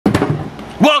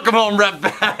Welcome home, Rep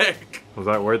Pack. Was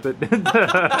that worth it?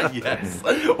 Yes.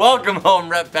 Welcome home,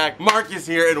 Rep Pack. Marcus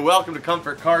here, and welcome to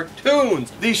Comfort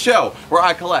Cartoons, the show where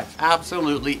I collect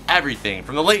absolutely everything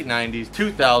from the late 90s,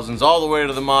 2000s, all the way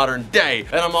to the modern day.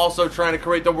 And I'm also trying to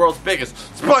create the world's biggest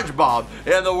Spongebob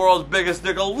and the world's biggest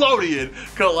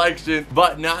Nickelodeon collection.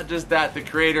 But not just that, the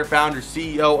creator, founder,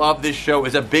 CEO of this show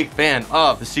is a big fan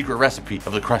of the secret recipe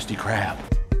of the Krusty Krab.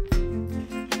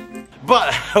 But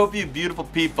I hope you beautiful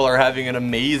people are having an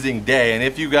amazing day, and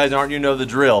if you guys aren't, you know the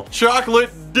drill. Chocolate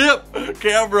dip,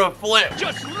 camera flip.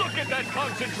 Just look at that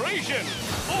concentration.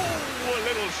 Oh, a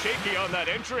little shaky on that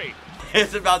entry.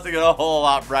 It's about to get a whole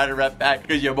lot brighter, Rep Pack,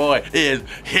 because your boy is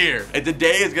here. And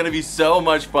today is going to be so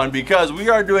much fun because we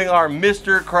are doing our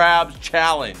Mr. Krabs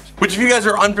Challenge. Which, if you guys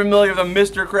are unfamiliar with the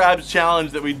Mr. Krabs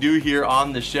Challenge that we do here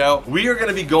on the show, we are going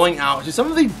to be going out to some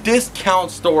of the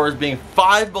discount stores, being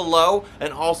Five Below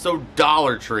and also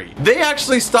Dollar Tree. They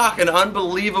actually stock an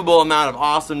unbelievable amount of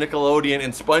awesome Nickelodeon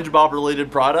and SpongeBob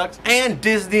related products and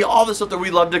Disney, all the stuff that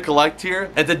we love to collect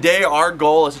here. And today our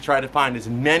goal is to try to find as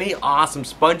many awesome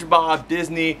SpongeBob,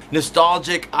 Disney,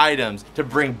 nostalgic items to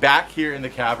bring back here in the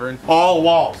cavern, all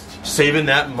whilst saving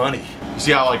that money. You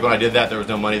see how, like, when I did that, there was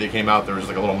no money that came out, there was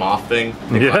like a little moth thing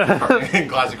in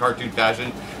classic cartoon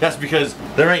fashion? That's because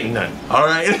there ain't none, all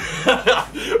right?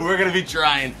 We're gonna be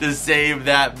trying to save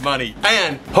that money.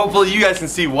 And hopefully you guys can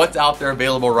see what's out there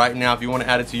available right now if you want to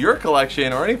add it to your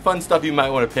collection or any fun stuff you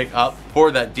might want to pick up for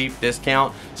that deep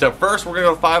discount. So first we're gonna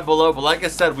go to Five Below, but like I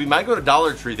said, we might go to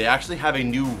Dollar Tree. They actually have a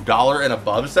new $1 and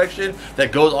above section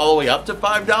that goes all the way up to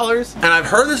 $5. And I've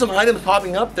heard there's some items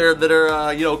popping up there that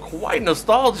are, you know, quite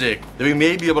nostalgic that we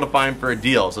may be able to find for a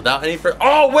deal. So without any further,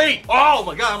 oh wait, oh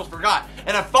my God, I almost forgot.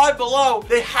 And at Five Below,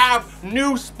 they have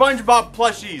new SpongeBob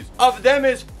plushies. Of them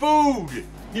is food.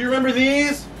 You remember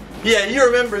these? Yeah, you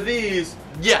remember these.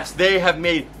 Yes, they have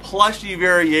made plushie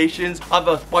variations of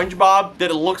a SpongeBob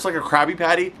that it looks like a Krabby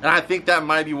Patty, and I think that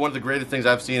might be one of the greatest things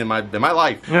I've seen in my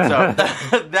life. So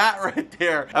that right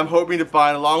there, I'm hoping to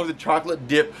find, along with the chocolate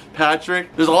dip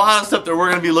Patrick. There's a lot of stuff that we're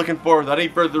gonna be looking for. Without any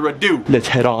further ado, let's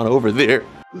head on over there.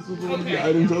 This was one of the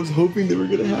items I was hoping they were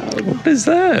gonna have. What is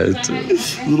that?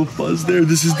 Little fuzz there.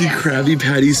 This is the Krabby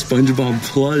Patty SpongeBob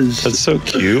plush. That's so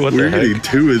cute. What the heck? We're getting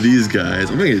 2 of these guys.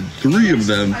 I'm gonna get 3 of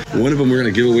them. One of them we're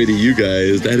gonna give away to you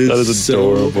guys. That is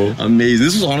so adorable. Amazing.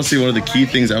 This was honestly one of the key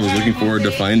things I was looking forward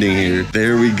to finding here.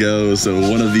 There we go. So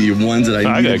one of the ones that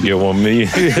I gotta get one me.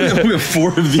 We have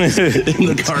 4 of these in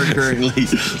the car currently.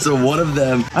 So one of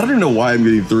them, I don't even know why I'm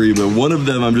getting 3, but one of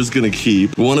them I'm just gonna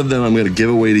keep. One of them I'm gonna give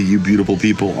away to you beautiful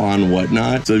people on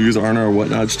Whatnot. So if you guys aren't on our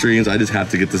Whatnot streams, I just have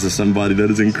to get this to somebody.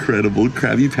 That is incredible.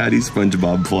 Krabby Patty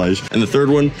SpongeBob plush. And the third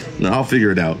one, no, I'll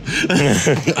figure it out.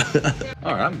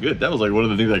 All right, I'm good. That was like one of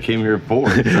the things I came here for.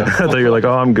 So. I thought you were like,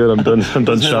 oh, I'm good. I'm done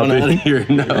shopping. Out of here.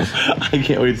 No, I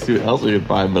can't wait to see what else we can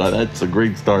find, but that's a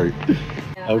great start.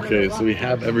 Okay, so we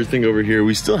have everything over here.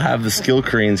 We still have the skill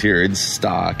cranes here in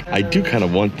stock. I do kind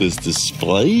of want this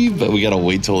display, but we gotta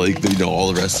wait till, like, you know,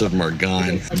 all the rest of them are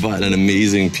gone. But an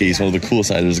amazing piece, one of the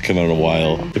coolest items to come out in a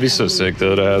while. It'd be so sick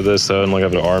though to have this and like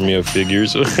have an army of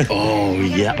figures. Oh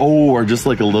yeah. Oh, or just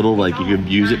like a little, like, you could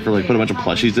use it for, like, put a bunch of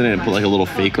plushies in it and put like a little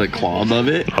fake, like, claw above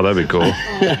it. Oh, that'd be cool.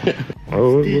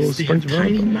 Oh,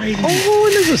 Tiny Mighty. Oh,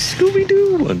 and there's a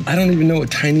Scooby-Doo one. I don't even know what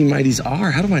Tiny Mighties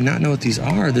are. How do I not know what these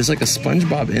are? There's like a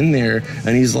SpongeBob in there,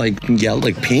 and he's like yellow,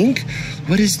 like pink.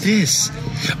 What is this?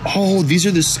 Oh, these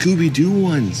are the Scooby-Doo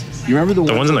ones. You remember the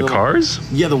ones in the cars?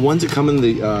 Yeah, the ones that come in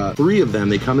the 3 of them.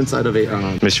 They come inside of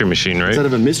a mystery machine, right? Inside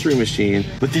of a mystery machine.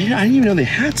 But I didn't even know they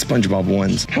had SpongeBob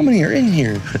ones. How many are in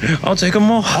here? I'll take them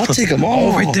all. I'll take them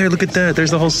all. Oh, right there. Look at that.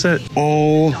 There's the whole set.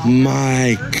 Oh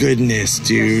my goodness,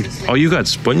 dude. Oh, you got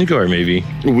SpongeGar maybe?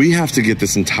 We have to get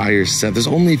this entire set. There's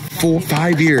only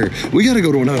 5 here. We got to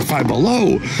go to another Five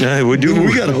Below. Yeah, we do.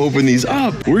 We got to open these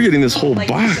up. We're getting this whole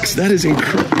box. That is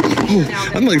incredible.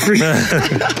 Oh, I'm like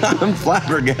freaking. I'm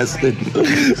flabbergasted.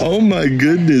 Oh my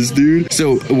goodness, dude.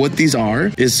 So what these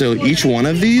are is, so each one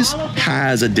of these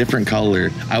has a different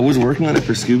color. I was working on it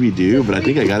for Scooby-Doo, but I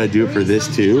think I got to do it for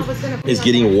this too. Is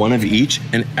getting one of each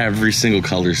in every single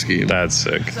color scheme. That's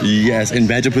sick. Yes,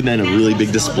 imagine putting that in a really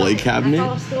big display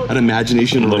cabinet. An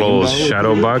imagination little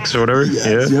shadow box or whatever. Yes,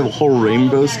 yeah. You have a whole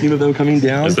rainbow scheme of them coming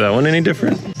down. Is that one any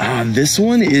different? This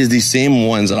one is the same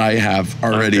ones that I have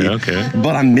already. Okay.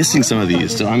 But I'm missing missing some of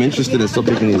these, so I'm interested in still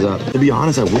picking these up. To be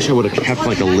honest, I wish I would have kept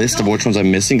like a list of which ones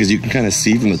I'm missing, because you can kind of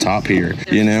see from the top here,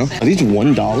 you know? Are these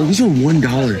 $1? These are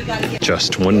 $1.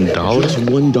 Just $1? Just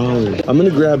 $1. I'm gonna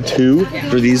grab 2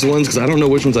 for these ones, because I don't know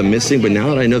which ones I'm missing, but now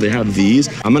that I know they have these,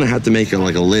 I'm gonna have to make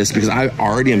like a list, because I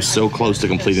already am so close to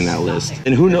completing that list.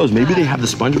 And who knows, maybe they have the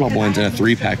SpongeBob ones in a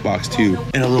 3-pack box too,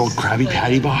 in a little Krabby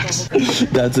Patty box.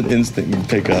 That's an instant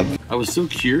pick up. I was so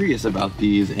curious about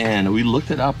these, and we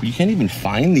looked it up. You can't even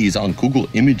find these on Google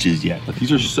Images yet. Like,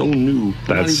 these are so new.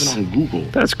 They're not even on Google.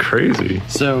 That's crazy.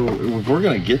 So if we're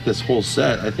gonna get this whole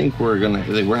set, I think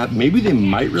maybe they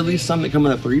might release some that come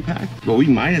in a 3-pack, but we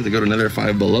might have to go to another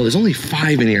Five Below. There's only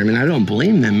 5 in here. I mean, I don't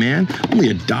blame them, man.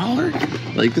 Only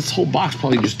 $1? Like, this whole box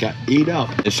probably just got ate up.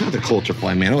 And shout out to Culture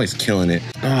Fly, man. Always killing it.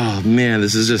 Oh man,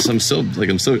 this is just, I'm so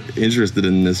interested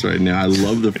in this right now. I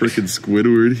love the freaking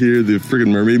Squidward here, the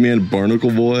freaking Mermaid Man,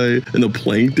 Barnacle Boy, and the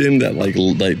Plankton. That like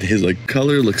his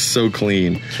color looks so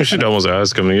clean. I should almost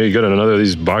ask him. You got another of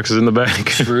these boxes in the back?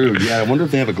 True. Yeah, I wonder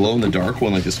if they have a glow in the dark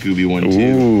one like the Scooby one too.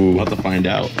 Ooh. We'll have to find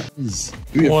out.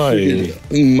 Why?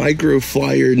 Micro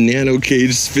Flyer Nano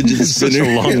Cage Fidget Spinner. Such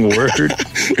a long word.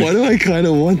 Why do I kind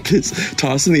of want this?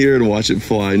 Toss in the air and watch it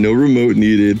fly. No remote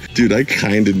needed. Dude, I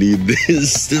kind of need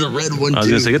this. There's a red one too. I was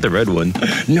gonna say, get the red one.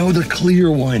 No, the clear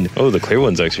one. Oh, the clear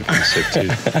one's actually pretty sick too.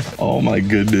 Oh my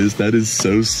goodness, that is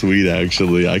so sweet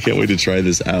actually. I can't wait to try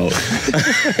this out.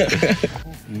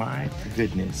 My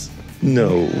goodness.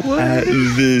 No.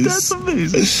 That's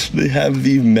amazing. They have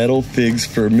the metal figs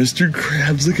for Mr.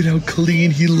 Krabs. Look at how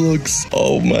clean he looks.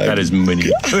 Oh my. That is mini.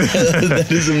 That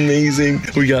is amazing.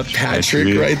 We got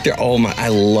Patrick right there. Oh my, I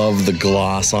love the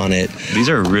gloss on it. These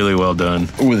are really well done.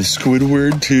 With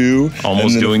Squidward too.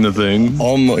 Almost doing the thing.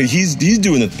 Almost. He's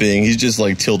doing the thing. He's just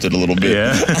like tilted a little bit.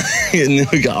 Yeah. And then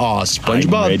we got,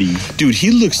 SpongeBob. Dude,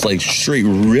 he looks like straight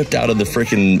ripped out of the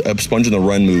freaking Sponge in the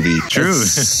Run movie. True.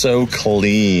 That's so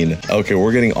clean. Okay,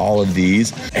 we're getting all of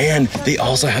these. And they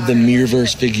also have the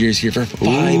Mirrorverse figures here for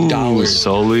 $5.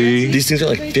 Solely. These things are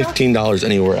like $15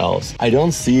 anywhere else. They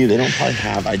don't probably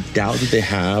have, I doubt that they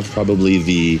have probably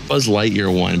the Buzz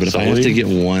Lightyear one, but if I have to get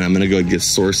one, I'm gonna go and get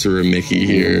Sorcerer Mickey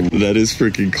here. That is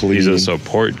freaking clean. He's a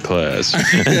support class.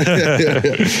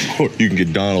 Or you can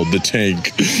get Donald the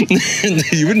Tank.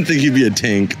 You wouldn't think he'd be a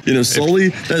tank. You know, Sully,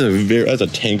 that's a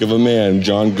tank of a man,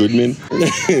 John Goodman.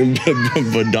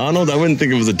 but Donald, I wouldn't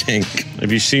think it was a tank.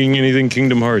 Have you seen anything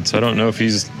Kingdom Hearts? I don't know if I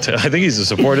think he's a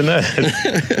support in that.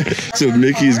 So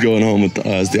Mickey's going home with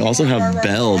us. They also have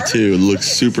Belle too. It looks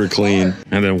super clean.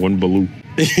 And then one Baloo.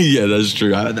 Yeah, that's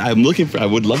true. I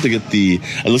would love to get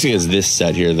it looks like it's this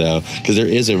set here though, because there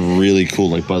is a really cool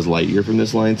like Buzz Lightyear from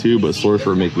this line too, but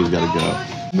Sorcerer Mickey's gotta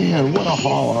go. Man, what a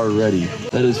haul already.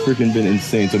 That has freaking been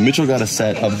insane. So Mitchell got a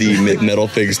set of the metal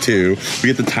figs too. We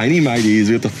get the Tiny Mighties,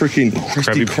 we got the freaking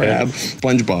Krusty Krab,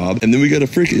 SpongeBob, and then we got a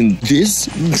freaking this,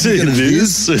 and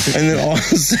then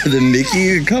also the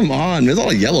Mickey. Come on, there's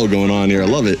all yellow going on here. I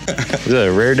love it. Is that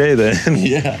a rare day then?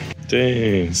 Yeah.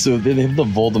 Dang. So then they have the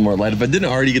Voldemort light. If I didn't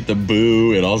already get the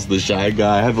Boo and also the Shy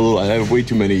Guy, I have way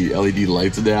too many LED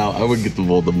lights now. I would get the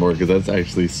Voldemort because that's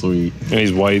actually sweet. And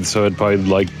he's white, so it'd probably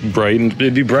like brighten.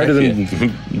 It'd be brighter than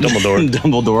Dumbledore.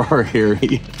 Dumbledore or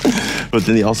Harry. But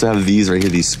then they also have these right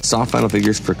here. These soft vinyl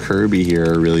figures for Kirby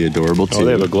here are really adorable too. Oh,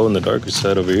 they have a glow in the dark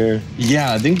set over here.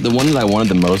 Yeah, I think the one that I wanted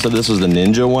the most of this was the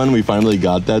Ninja one. We finally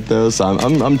got that though, so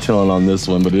I'm chilling on this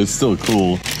one, but it's still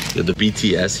cool. They have the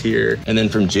BTS here, and then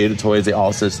from Jada Toys, they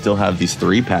also still have these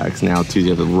 3-packs now too. They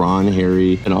have the Ron,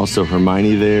 Harry, and also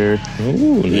Hermione there.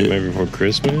 Ooh, Nightmare Before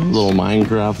Christmas. Little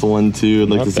Minecraft one too. I'd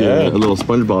like to see a little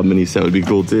SpongeBob mini set would be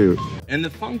cool too. And the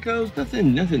Funkos,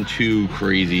 nothing too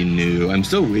crazy new. I'm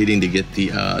still waiting to get the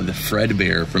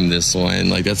Fredbear from this one.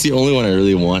 Like, that's the only one I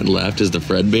really want left is the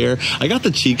Fredbear. I got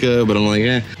the Chica, but I'm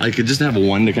like, I could just have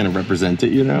one to kind of represent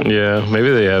it, you know? Yeah, maybe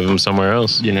they have them somewhere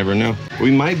else. You never know.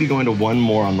 We might be going to one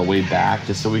more on the way back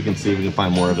just so we can see if we can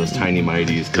find more of those Tiny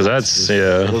Mighties. Because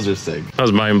those are sick. That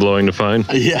was mind-blowing to find.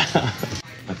 Yeah.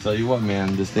 I tell you what,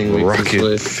 man, this thing makes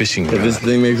rocket fishing rod. If this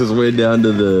thing makes its way down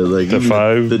to the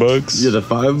 $5. Yeah, the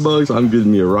 $5. I'm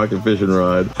getting me a rocket fishing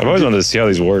rod. I've always wanted to see how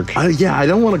these work. I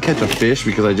don't want to catch a fish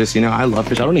because I just, I love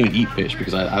fish. I don't even eat fish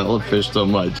because I love fish so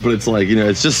much. But it's like,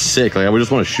 it's just sick. Like I would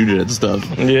just want to shoot it at stuff.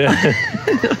 Yeah.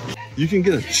 You can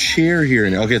get a chair here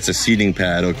now. Okay, it's a seating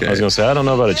pad. Okay. I was gonna say I don't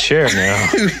know about a chair now.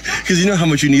 Because you know how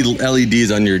much you need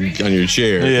LEDs on your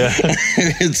chair. Yeah.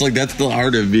 It's like that's the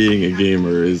art of being a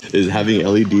gamer is having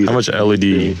LEDs. How much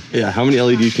LED? Yeah. How many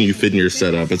LEDs can you fit in your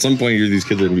setup? At some point, these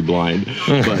kids are gonna be blind.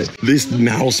 But this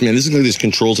mouse, man, this is like this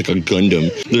controls like a Gundam.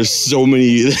 There's so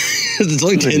many. It's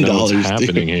only $10. What's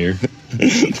happening here?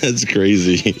 That's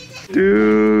crazy.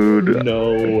 Dude.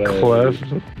 No way. Clef.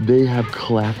 They have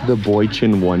Clef the Boy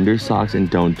Chin Wonder socks, and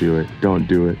don't do it. Don't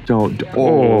do it. Don't.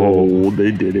 Oh,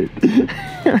 they did it.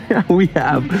 We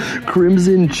have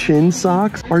Crimson Chin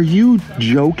socks. Are you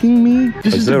joking me?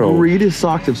 This is the greatest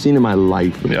socks I've seen in my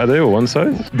life. Are they a one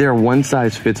size? They're one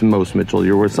size fits most, Mitchell.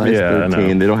 You're size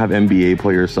 13. They don't have NBA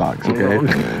player socks,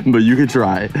 okay? But you could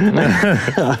try.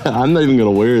 I'm not even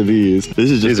gonna wear these. This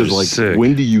is just like, sick.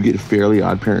 When do you get Fairly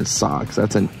Odd Parents socks?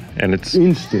 That's an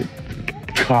instant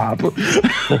cop. When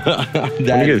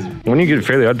you get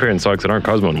Fairly Odd Parents socks that aren't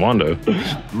Cosmo and Wando,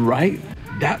 right?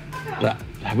 That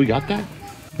have we got that?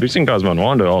 We've seen Cosmo and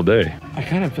Wanda all day. I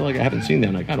kind of feel like I haven't seen that,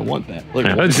 and I kind of want that.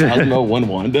 Like one Cosmo, one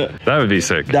Wanda. That would be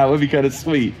sick. That would be kind of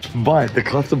sweet. But the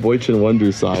Clef the Boy Chin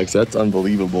Wonder socks, that's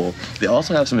unbelievable. They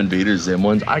also have some Invader Zim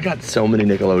ones. I got so many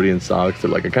Nickelodeon socks that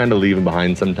like I kind of leave them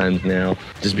behind sometimes now,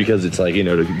 just because it's like, you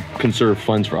know, to conserve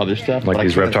funds for other stuff. Like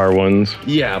these Reptar ones.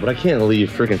 Yeah, but I can't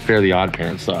leave freaking Fairly Odd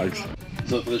Parents socks.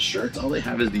 So for the shirts, all they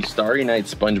have is the Starry Night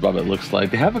Spongebob, it looks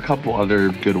like. They have a couple other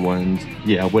good ones.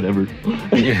 Yeah, whatever.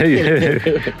 Yeah.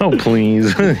 Oh,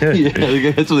 please.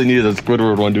 Yeah, that's what they needed, a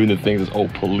Squidward one doing the things. Oh,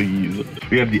 please.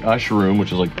 We have the Usher room,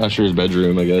 which is like Usher's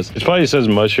bedroom, I guess. It probably says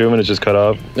mushroom and it's just cut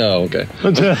off. Oh, okay.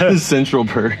 Central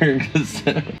Perk.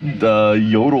 The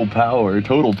Yodel Power,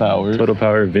 Total Power. Total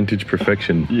Power, Vintage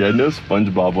Perfection. Yeah, no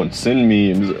Spongebob one. Send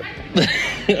memes.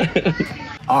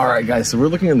 All right, guys, so we're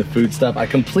looking at the food stuff. I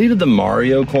completed the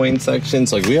Mario coin section,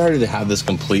 so like we already have this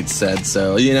complete set.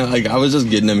 So, you know, like I was just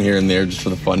getting them here and there just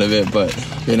for the fun of it. But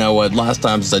you know what? Last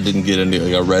time, since I didn't get into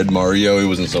like a red Mario, it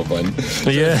wasn't so fun.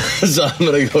 Yeah. So I'm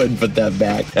gonna go ahead and put that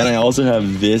back. And I also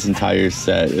have this entire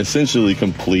set essentially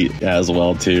complete as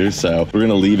well too. So we're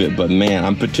gonna leave it. But man,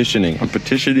 I'm petitioning. I'm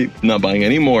not buying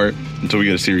any more until we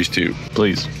get a Series 2.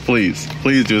 Please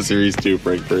do a Series 2,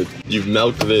 Frankfurt. You've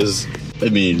milked this. I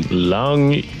mean,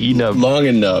 long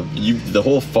enough. The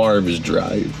whole farm is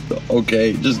dry.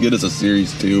 Okay, just get us a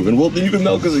Series 2, and then you can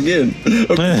milk us again.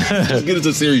 Okay, just get us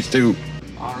a Series 2.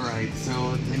 All right, so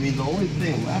I mean, the only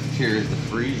thing left here is the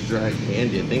freeze-dried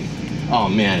candy. I think. Oh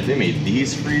man, if they made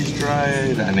these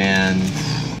freeze-dried, man,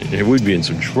 we'd be in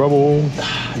some trouble.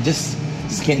 I just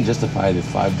can't justify the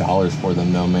 $5 for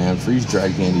them, no, man.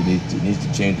 Freeze-dried candy needs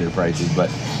to change their prices, but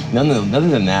other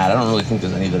than that, I don't really think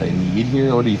there's any that I need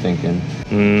here. What are you thinking?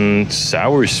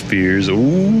 Sour Spheres.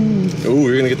 Ooh,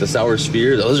 we're gonna get the Sour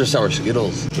Spheres. Oh, those are Sour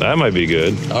Skittles. That might be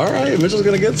good. All right, Mitchell's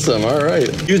gonna get some. All right.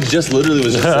 You just literally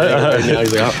was just saying it right now.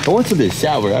 He's like, I want some of this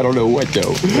sour. I don't know what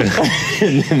though.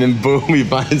 and then boom, he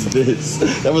finds this.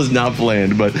 That was not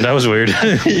planned, but that was weird.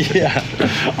 Yeah.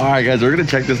 All right, guys, we're gonna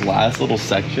check this last little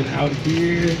section out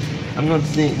here. I'm not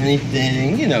seeing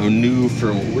anything, you know, new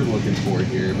for what we're looking for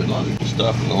here, but a lot of cool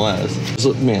stuff nonetheless.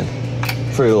 So, man,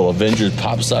 for a little Avengers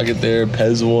pop socket there,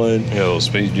 Pez one. Yeah, a little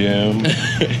Space Jam.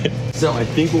 So I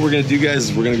think what we're gonna do, guys,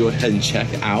 is we're gonna go ahead and check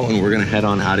out, and we're gonna head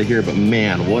on out of here. But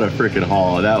man, what a freaking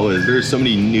haul that was! There's so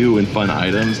many new and fun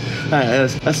items.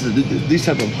 These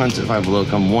type of hunts at Five Below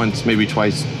come once, maybe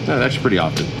twice. No, actually pretty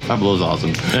often. Five Below is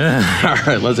awesome. All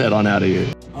right, let's head on out of here.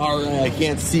 All right, I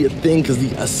can't see a thing because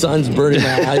the sun's burning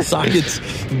my eye sockets,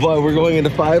 but we're going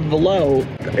into Five Below,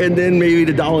 and then maybe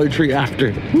the Dollar Tree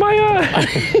after. My eye!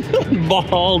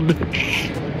 Bald.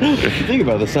 Think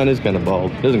about it, the sun is kind of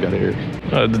bald. It doesn't got hair.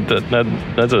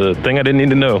 That's a thing I didn't need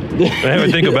to know. I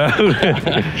never think about.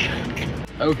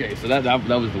 Okay, so that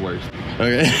was the worst.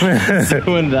 Okay,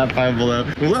 so into that Five Below.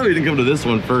 I'm glad we didn't come to this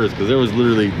one first because there was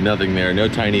literally nothing there. No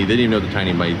tiny, they didn't even know what the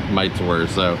tiny mites were.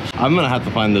 So I'm gonna have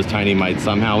to find those tiny mites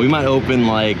somehow. We might open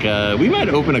like, we might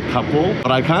open a couple,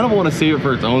 but I kind of want to save it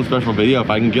for its own special video. If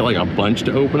I can get like a bunch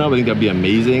to open up, I think that'd be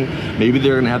amazing. Maybe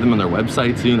they're gonna have them on their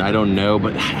website soon. I don't know,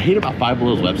 but I hate about Five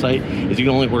Below's website is you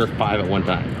can only order 5 at one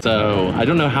time. So I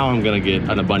don't know how I'm gonna get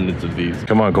an abundance of these.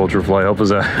 Come on, Culture Fly, help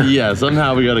us out. Yeah,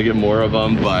 somehow we gotta get more of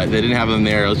them, but they didn't have them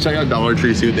there. Let's check out Dollar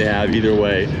Tree, see what they have. Either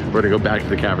way, we're gonna go back to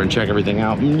the cavern, check everything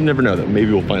out. You never know, that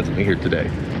maybe we'll find something here today.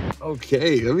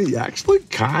 Okay, I mean, actually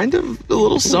kind of a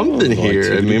little something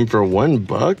here. I mean, for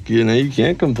 $1, you know, you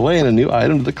can't complain. A new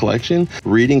item to the collection,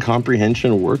 reading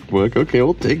comprehension workbook. Okay,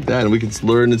 we'll take that and we can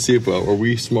learn and see if, are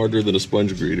we smarter than a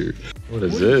sponge grater? What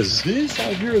is this? This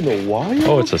out here in the wild?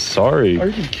 Oh, it's a sorry. Are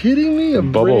you kidding me? A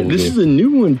bubble. This is a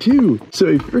new one too. So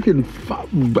a freaking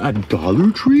at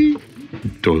Dollar Tree?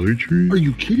 Dollar Tree? Are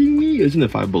you kidding me? Isn't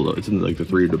it $5 below? It's in like the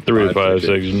 3 to 5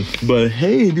 section. But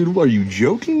hey, dude, are you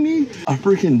joking me? A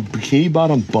freaking Bikini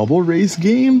Bottom bubble race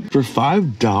game for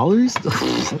 $5?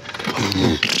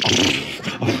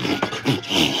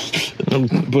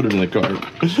 Put it in the cart.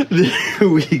 There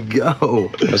we go.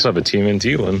 Let's have a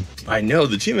TMNT one. I know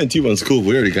the TMNT one's cool.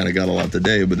 We already kind of got a lot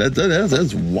today, but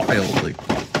that's wild. Like,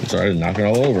 Sorry, I was knocking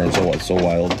all over. I'm so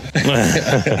wild.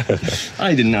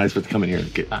 I did not expect to come in here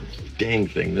and get that dang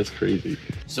thing. That's crazy.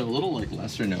 So a little like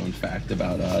lesser known fact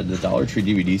about the Dollar Tree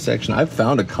DVD section. I've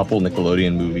found a couple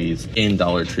Nickelodeon movies in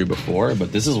Dollar Tree before,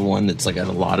 but this is one that's like at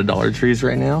a lot of Dollar Trees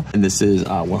right now. And this is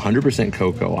 100%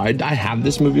 Coco. I have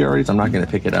this movie already, so I'm not gonna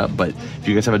pick it up, but if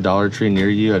you guys have a Dollar Tree near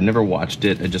you, I've never watched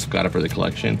it, I just got it for the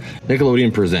collection.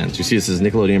 Nickelodeon Presents. You see it says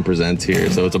Nickelodeon Presents here,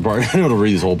 so it's a part, I don't want to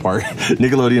read this whole part.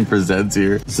 Nickelodeon Presents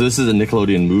here. So this is a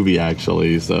Nickelodeon movie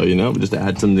actually, so you know, just to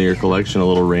add some to your collection, a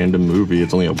little random movie,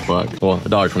 it's only $1. Well,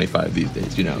 $1.25 these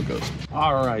days, you know how it goes.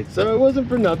 All right, so it wasn't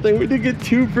for nothing. We did get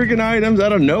 2 freaking items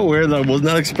out of nowhere that I was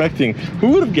not expecting.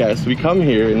 Who would have guessed we come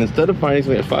here and instead of finding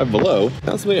something at Five Below,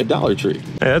 found something at Dollar Tree. Hey,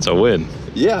 that's a win.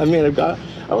 Yeah, I mean, I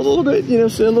was a little bit, you know, a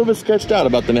little bit sketched out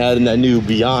about them adding that new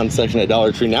Beyond section at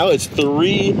Dollar Tree. Now it's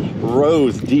 3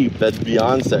 rows deep, that's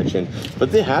Beyond section.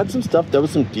 But they had some stuff that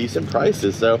was some decent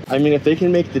prices. So, I mean, if they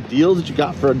can make the deals that you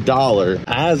got for $1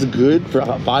 as good for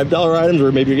 $5 items,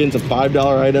 or maybe you're getting some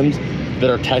 $5 items that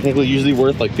are technically usually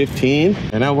worth like 15,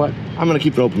 and now what? I'm gonna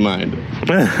keep an open mind.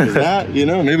 Is that, you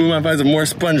know, maybe we might find some more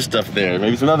sponge stuff there,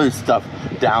 maybe some other stuff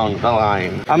down the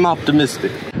line. I'm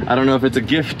optimistic. I don't know if it's a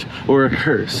gift or a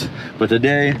curse, but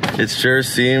today it sure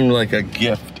seemed like a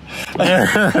gift. All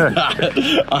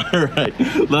right,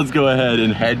 let's go ahead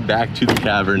and head back to the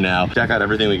cavern now. Check out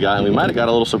everything we got, and we might have got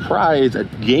a little surprise at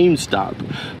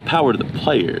GameStop. Power to the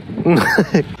player.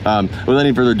 Without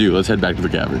any further ado, let's head back to the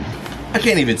cavern. I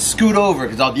can't even scoot over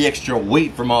because all the extra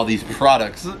weight from all these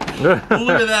products. Look at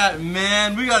that,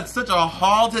 man. We got such a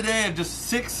haul today of just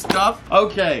 6 stuff.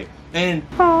 Okay, and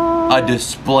a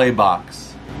display box.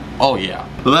 Oh yeah,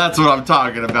 that's what I'm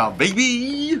talking about,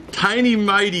 baby. Tiny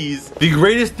Mighties, the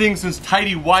greatest thing since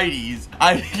Tidy Whities.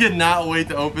 I cannot wait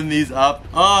to open these up.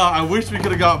 Oh, I wish we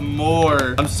could have got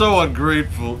more. I'm so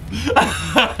ungrateful.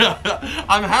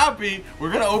 I'm happy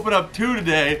we're gonna open up 2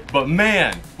 today, but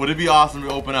man, would it be awesome to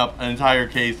open up an entire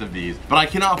case of these. But I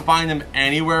cannot find them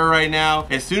anywhere right now.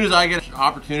 As soon as I get an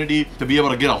opportunity to be able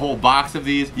to get a whole box of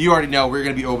these, you already know we're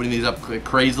gonna be opening these up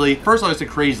crazily. First, I say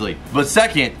crazily, but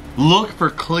second, look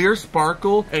for clear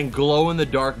sparkle and glow in the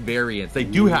dark variants. They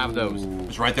do have those.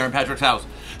 It's right there in Patrick's house.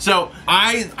 So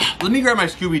let me grab my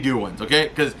Scooby-Doo ones, okay?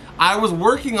 Because I was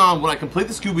working on, when I complete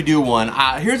the Scooby-Doo one,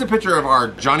 here's a picture of our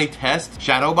Johnny Test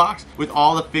shadow box with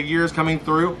all the figures coming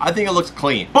through. I think it looks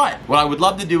clean. But what I would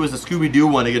love to do is a Scooby-Doo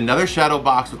one, to get another shadow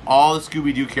box with all the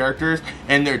Scooby-Doo characters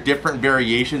and their different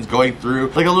variations going through,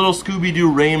 like a little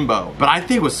Scooby-Doo rainbow. But I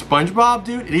think with SpongeBob,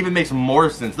 dude, it even makes more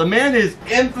sense. The man is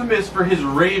infamous for his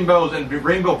rainbows and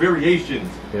rainbow variations.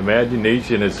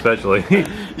 Imagination especially.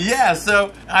 Yeah,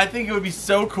 so I think it would be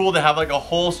so cool to have like a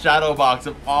whole shadow box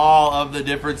of all of the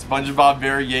different SpongeBob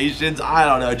variations. I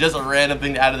don't know, just a random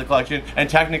thing to add to the collection. And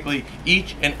technically,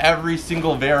 each and every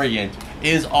single variant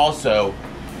is also,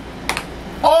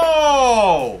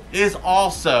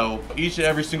 each and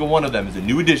every single one of them is a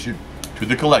new addition to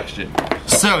the collection.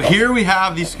 So here we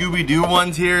have the Scooby-Doo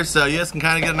ones here, so you guys can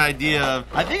kind of get an idea of,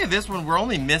 I think of this one, we're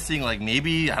only missing like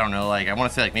maybe, I don't know, like I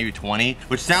want to say like maybe 20,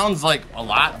 which sounds like a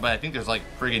lot, but I think there's like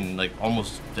friggin' like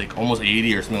almost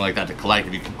 80 or something like that to collect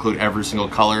if you include every single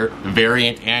color,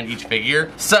 variant, and each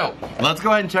figure. So let's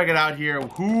go ahead and check it out here.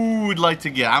 Who would like to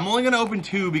get? I'm only gonna open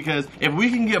 2 because if we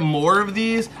can get more of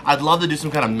these, I'd love to do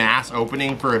some kind of mass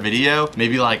opening for a video.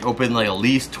 Maybe like open like at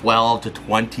least 12 to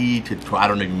 20 to, I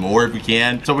don't know, maybe more if we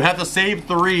can. So we have to save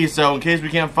 3, so in case we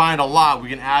can't find a lot, we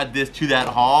can add this to that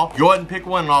haul. Go ahead and pick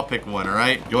one and I'll pick one, all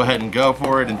right? Go ahead and go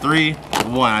for it in 3,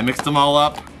 1. I mixed them all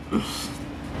up.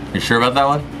 You sure about that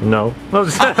one? No.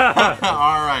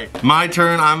 All right, my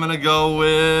turn. I'm gonna go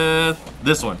with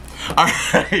this one. All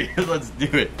right, let's do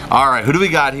it. All right, who do we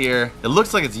got here? It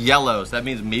looks like it's yellow, so that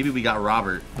means maybe we got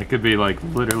Robert. It could be like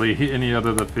literally any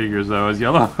other of the figures though is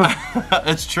yellow.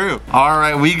 That's true. All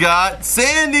right, we got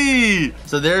Sandy.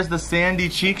 So there's the Sandy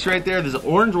cheeks right there. There's an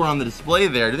orange one on the display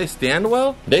there. Do they stand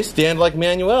well? They stand like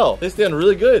Manuel. They stand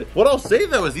really good. What I'll say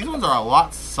though is these ones are a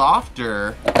lot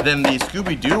softer than the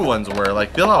Scooby-Doo ones were.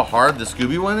 Like, feel how hard the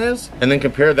Scooby one is? And then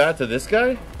compare that to this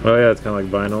guy. Oh yeah, it's kind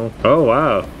of like vinyl. Oh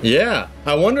wow. Yeah.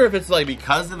 I wonder if it's like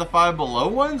because of the Five Below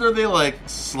ones, or are they like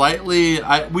slightly,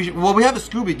 well, we have the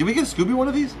Scooby. Did we get a Scooby one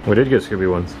of these? We did get Scooby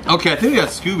ones. Okay, I think we got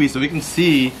Scooby, so we can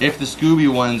see if the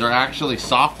Scooby ones are actually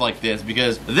soft like this,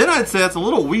 because then I'd say that's a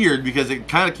little weird because it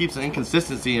kind of keeps an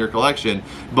inconsistency in your collection.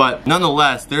 But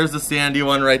nonetheless, there's the Sandy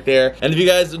one right there. And if you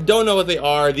guys don't know what they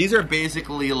are, these are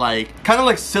basically like, kind of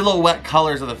like silhouette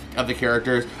colors of the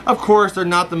characters. Of course, they're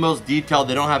not the most detailed.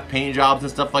 They don't have paint jobs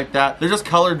and stuff like that. They're just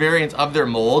colored variants of their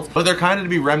molds, but they're kind kind of to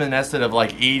be reminiscent of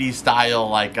like 80s style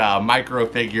like micro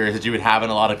figures that you would have in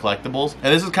a lot of collectibles.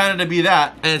 And this is kind of to be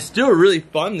that. And it's still really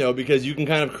fun though, because you can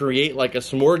kind of create like a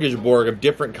smorgasbord of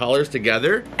different colors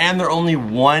together, and they're only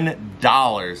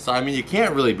 $1. So I mean, you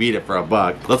can't really beat it for a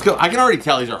buck. Let's go. I can already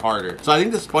tell these are harder. So I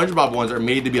think the SpongeBob ones are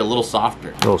made to be a little softer.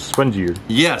 A little spongier.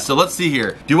 Yeah, so let's see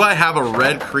here. Do I have a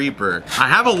red creeper? I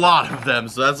have a lot of them,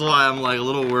 so that's why I'm like a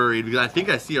little worried, because I think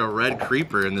I see a red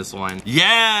creeper in this one.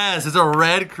 Yes, it's a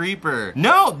red creeper.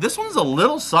 No, this one's a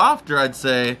little softer, I'd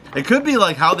say. It could be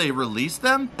like how they released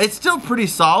them. It's still pretty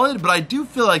solid, but I do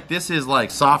feel like this is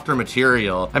like softer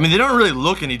material. I mean, they don't really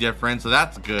look any different, so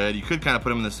that's good. You could kind of put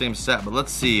them in the same set, but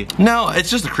let's see. No, it's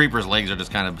just the creeper's legs are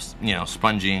just kind of, you know,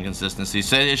 spongy in consistency.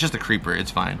 So it's just a creeper,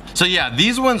 it's fine. So yeah,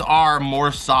 these ones are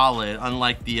more solid,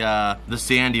 unlike the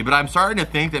Sandy, but I'm starting to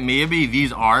think that maybe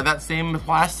these are that same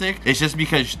plastic. It's just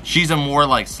because she's a more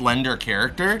like slender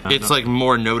character. It's like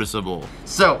more noticeable.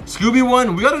 So Scooby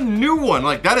one, we got a new one.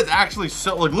 Like that is actually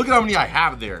so, like look at how many I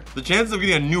have there. The chances of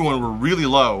getting a new one were really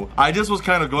low. I just was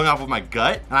kind of going off with my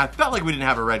gut, and I felt like we didn't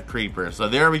have a red creeper. So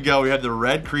there we go, we have the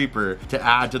red creeper to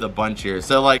add to the bunch here.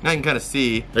 So like now you can kind of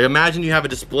see, like imagine you have a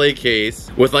display case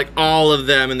with like all of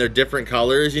them in their different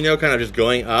colors, you know, kind of just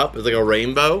going up. It's like a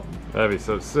rainbow. That'd be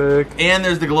so sick. And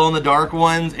there's the glow-in-the-dark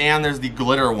ones, and there's the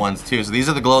glitter ones too. So these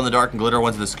are the glow-in-the-dark and glitter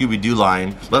ones of the Scooby-Doo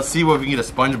line. Let's see what we can get a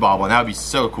SpongeBob one. That would be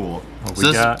so cool.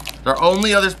 So our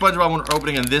only other SpongeBob one we're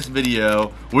opening in this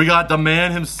video, we got the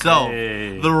man himself,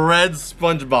 the red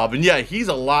SpongeBob. And yeah, he's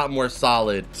a lot more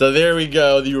solid. So there we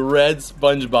go, the red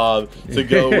SpongeBob to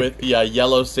go with the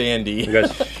yellow Sandy. We got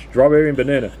strawberry and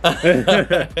banana.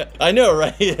 I know,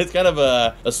 right? It's kind of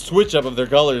a switch up of their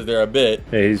colors there a bit.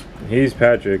 Hey, he's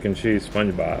Patrick and she's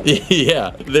SpongeBob.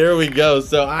 Yeah, there we go.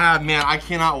 So man, I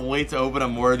cannot wait to open up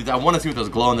more of these. I want to see what those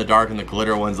glow-in-the-dark and the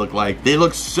glitter ones look like. They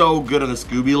look so good on the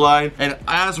Scooby line. And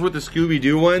as with the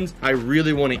Scooby-Doo ones, I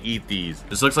really want to eat these.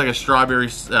 This looks like a strawberry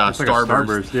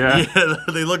Starburst. Yeah. Yeah,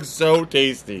 they look so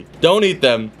tasty. Don't eat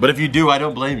them, but if you do, I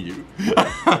don't blame you.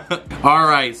 All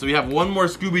right, so we have one more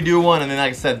Scooby-Doo one, and then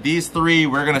like I said, these three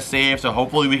we're gonna save, so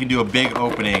hopefully we can do a big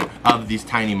opening of these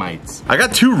tiny mites. I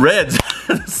got two reds,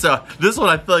 so this one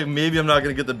I feel like maybe I'm not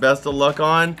gonna get the best of luck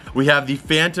on. We have the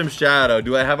Phantom Shadow.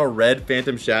 Do I have a red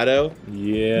Phantom Shadow?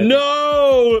 Yeah.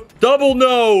 No! Double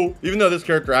no! Even though this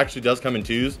character actually does come in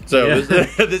twos, so yeah.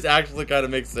 this actually kind of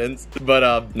makes sense,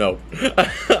 but no.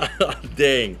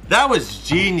 Dang. That was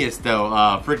genius though,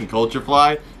 freaking Culture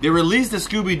Fly. They released the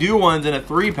Scooby-Doo ones in a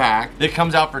 3-pack that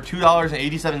comes out for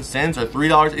 $2.87 or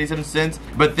 $3.87,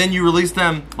 but then you release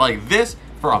them like this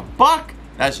for a buck.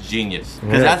 That's genius,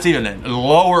 because that's even a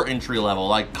lower entry level.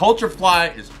 Like Culture Fly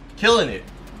is killing it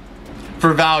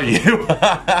for value.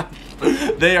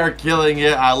 They are killing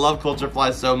it. I love Culture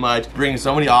Fly so much. Bringing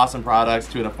so many awesome products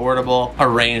to an affordable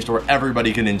range where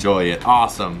everybody can enjoy it.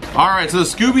 Awesome. All right, so the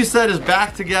Scooby set is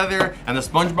back together, and the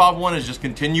SpongeBob one is just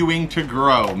continuing to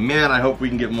grow. Man, I hope we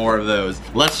can get more of those.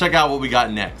 Let's check out what we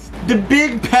got next. The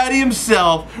Big Patty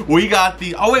himself. We got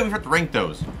the, oh wait, we have to rank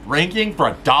those. Ranking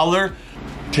for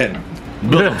 $1.10.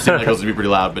 Seems like those would be pretty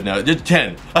loud, but no, just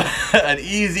 10. An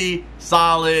easy,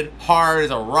 solid, hard as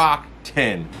a rock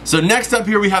 10. So next up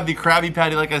here we have the Krabby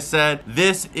Patty. Like I said,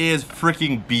 this is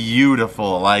freaking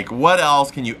beautiful. Like, what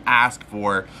else can you ask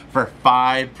for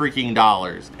 $5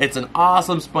 freaking? It's an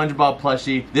awesome SpongeBob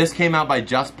plushie. This came out by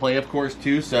Just Play, of course,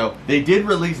 too. So they did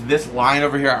release this line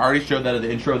over here. I already showed that at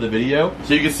the intro of the video.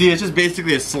 So you can see it's just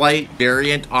basically a slight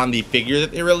variant on the figure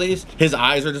that they released. His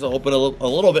eyes are just open a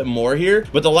little bit more here.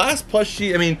 But the last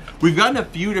plushie, I mean, we've gotten a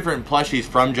few different plushies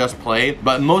from Just Play,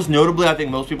 but most notably, I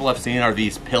think most people have seen are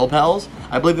these Pill Pals,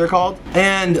 I believe they're called.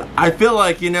 And I feel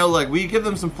like, you know, like we give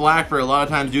them some flack for a lot of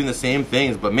times doing the same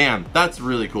things, but man, that's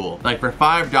really cool. Like for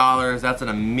 $5, that's an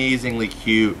amazingly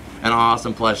cute and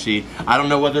awesome plushie. I don't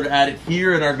know whether to add it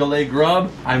here in our Galay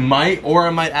Grub. I might, or I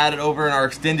might add it over in our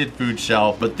extended food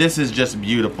shelf, but this is just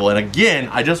beautiful. And again,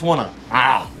 I just wanna,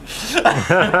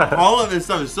 all of this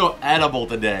stuff is so edible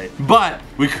today. But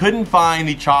we couldn't find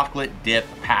the chocolate dip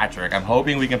Patrick. I'm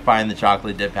hoping we can find the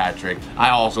chocolate dip Patrick. I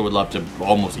also would love to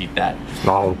almost eat that.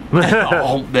 No.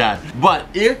 But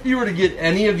if you were to get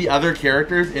any of the other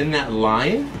characters in that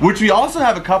line, which we also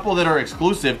have a couple that are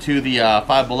exclusive to the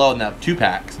Five Below and that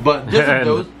 2-packs. But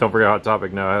those, don't forget Hot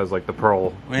Topic now has like the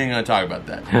pearl. We ain't gonna talk about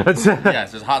that.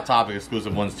 Yes, there's Hot Topic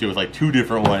exclusive ones too, with like 2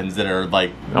 different ones that are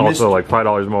like also like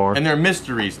 $5 more. And they're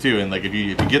mysteries too. And like if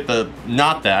you get the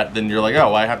not that, then you're like,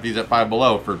 oh, I have these at Five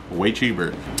Below for way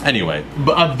cheaper. Anyway,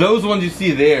 but of those ones you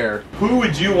see there, who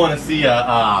would you want to see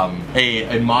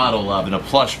a model of in a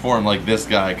plush form like this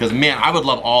guy? Because man, I would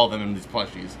love all of them in these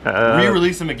plushies.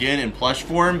 re-release them again in plush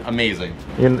form, amazing.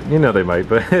 You know they might,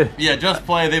 but Yeah, Just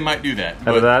Play, they might do that.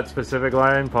 out of that specific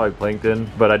line, probably Plankton.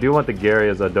 But I do want the Gary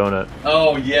as a donut.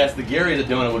 Oh yes, the Gary as a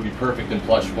donut would be perfect in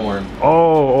plush form.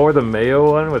 Oh, or the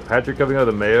mayo one with Patrick coming out of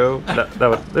the mayo.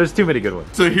 There's too many good ones.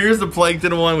 So here's the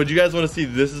Plankton one. Would you guys want to see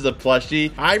this as a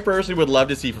plushie? I personally would love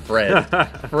to see Fred.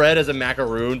 Fred as a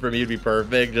macaroon for me would be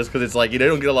perfect, just because it's like, you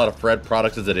don't get a lot of Fred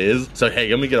products as it is. So hey,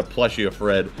 let me get a plushie of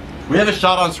Fred. We have a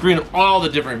shot on screen of all the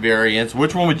different variants.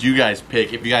 Which one would you guys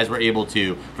pick if you guys were able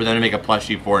to for them to make a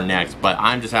plushie for next? But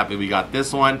I'm just happy we got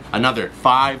this one. Another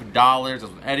 $5.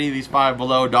 Any of these Five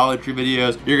Below Dollar Tree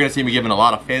videos, you're gonna see me giving a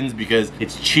lot of fins because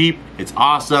it's cheap, it's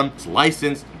awesome, it's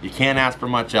licensed. You can't ask for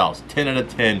much else. 10 out of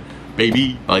 10,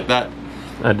 baby. Like that.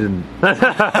 I didn't.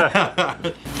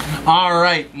 All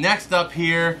right, next up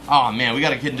here. Oh man, we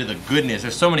gotta get into the goodness.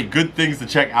 There's so many good things to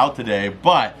check out today,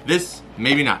 but this,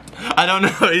 maybe not. I don't know,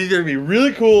 it's either gonna be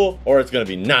really cool or it's gonna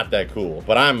be not that cool,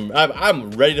 but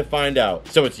I'm ready to find out.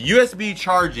 So it's USB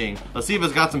charging. Let's see if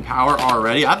it's got some power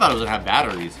already. I thought it was gonna have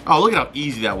batteries. Oh, look at how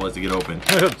easy that was to get open.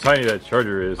 Look how tiny that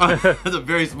charger is. It's a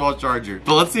very small charger.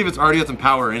 But let's see if it's already got some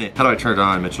power in it. How do I turn it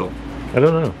on, Mitchell? I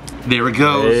don't know. There it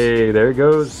goes. Hey, there it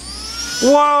goes.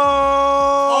 Whoa!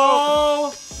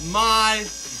 Oh my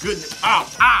goodness. Ow,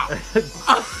 ow.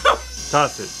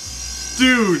 Toss it.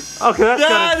 Dude. Okay, that's That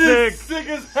kind of is sick. sick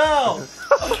as hell.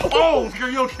 Oh, are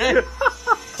you okay?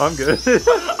 I'm good. It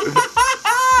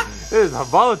is a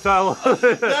volatile.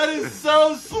 That is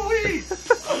so sweet.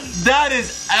 That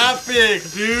is epic,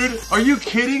 dude. Are you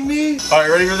kidding me? All right,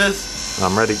 ready for this?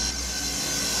 I'm ready.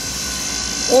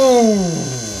 Oh.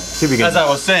 See if we can. As I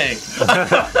was saying.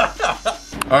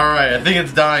 All right, I think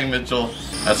it's dying, Mitchell.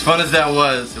 As fun as that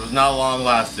was, it was not long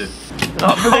lasted.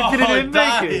 Oh, it it didn't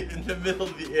died make it. in the middle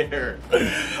of the air.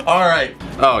 All right.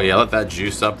 Oh yeah, let that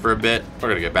juice up for a bit. We're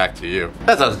gonna get back to you.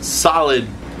 That's a solid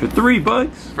For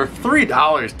 $3. for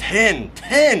 $3.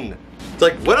 10. It's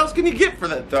like, what else can you get for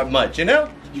that much? You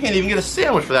know? You can't even get a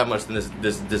sandwich for that much in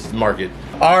this market.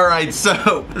 All right,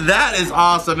 so that is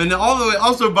awesome. And all the way,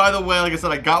 also by the way, like I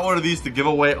said, I got one of these to give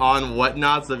away on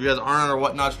Whatnot. So if you guys aren't on our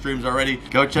Whatnot streams already,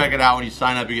 go check it out. When you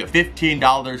sign up, you get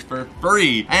 $15 for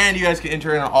free. And you guys can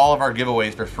enter in all of our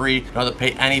giveaways for free. You don't have to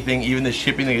pay anything. Even the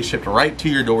shipping, they get shipped right to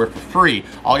your door for free.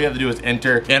 All you have to do is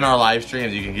enter in our live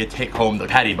streams. You can take home the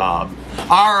Patty Bob.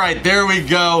 All right, there we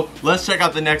go. Let's check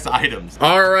out the next items.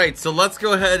 All right, so let's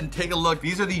go ahead and take a look.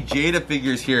 These are the Jada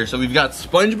figures here. So we've got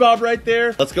Spongebob right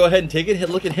there. Let's go ahead and take a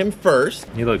look at him first.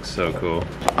 He looks so cool.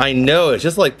 I know, it's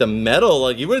just like the metal,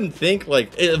 like you wouldn't think,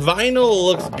 like vinyl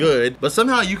looks good, but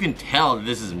somehow you can tell that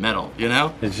this is metal, you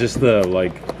know? It's just the,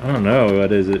 like, I don't know,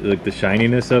 what is it, like the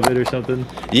shininess of it or something?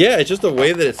 Yeah, it's just the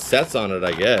way that it sets on it,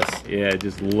 I guess. Yeah, it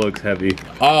just looks heavy.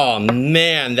 Oh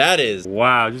man, that is...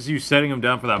 Wow, just you setting him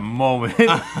down for that moment. For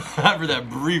that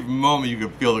brief moment, you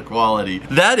can feel the quality.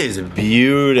 That is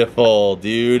beautiful,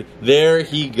 dude. There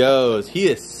he goes. He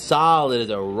is solid as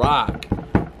a rock.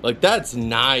 Like, that's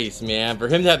nice, man. For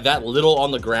him to have that little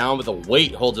on the ground, but the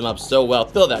weight holds him up so well.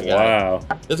 Feel that guy. Wow.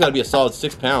 This gotta be a solid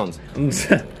 6 pounds.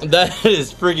 That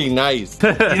is freaking nice.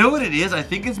 You know what it is? I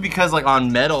think it's because, like,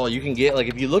 on metal, you can get, like,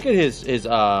 if you look at his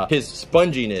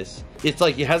sponginess, it's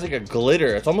like it has like a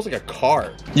glitter. It's almost like a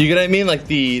car. You get what I mean? Like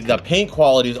the paint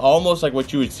quality is almost like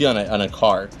what you would see on a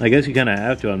car. I guess you kind of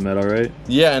have to on metal, right?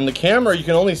 Yeah, and the camera, you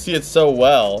can only see it so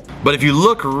well. But if you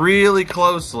look really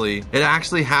closely, it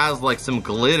actually has like some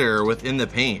glitter within the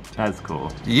paint. That's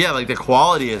cool. Yeah, like the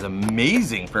quality is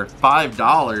amazing for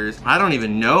 $5. I don't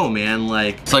even know, man.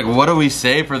 Like, it's like, what do we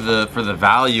say for the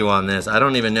value on this? I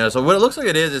don't even know. So what it looks like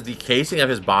it is the casing of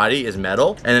his body is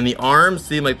metal, and then the arms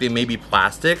seem like they may be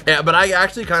plastic. Yeah, but I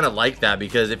actually kind of like that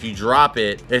because if you drop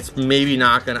it, it's maybe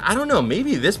not gonna, I don't know,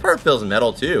 maybe this part feels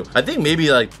metal too. I think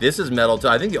maybe like this is metal too.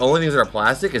 I think the only things that are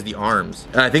plastic is the arms.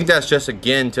 And I think that's just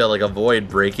again to like avoid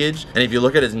breakage. And if you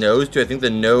look at his nose too, I think the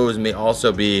nose may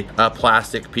also be a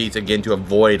plastic piece again to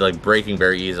avoid like breaking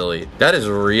very easily. That is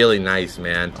really nice,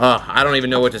 man. I don't even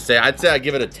know what to say. I'd say I'd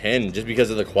give it a 10 just because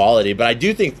of the quality, but I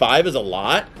do think 5 is a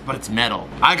lot, but it's metal.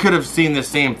 I could have seen the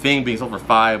same thing being sold for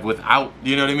 5 without,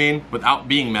 you know what I mean? Without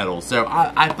being metal. So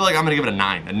I feel like I'm gonna give it a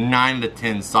 9. A 9 to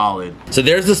 10 solid. So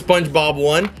there's the SpongeBob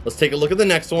one. Let's take a look at the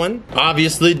next one.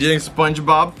 Obviously, doing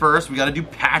SpongeBob first. We gotta do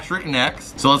Patrick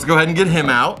next. So let's go ahead and get him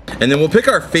out. And then we'll pick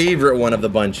our favorite one of the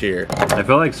bunch here. I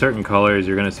feel like certain colors,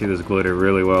 you're gonna see this glitter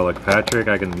really well. Like Patrick,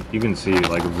 you can see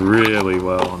like really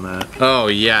well on that. Oh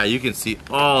yeah, you can see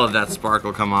all of that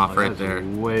sparkle come off right there.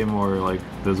 Way more like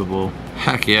visible.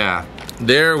 Heck yeah.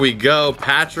 There we go.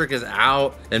 Patrick is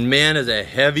out, and man is a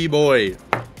heavy boy.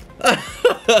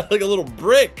 Like a little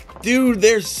brick. Dude,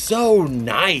 they're so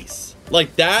nice.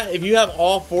 Like that, if you have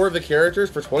all 4 of the characters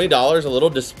for $20, a little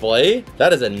display,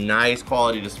 that is a nice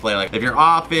quality display. Like if your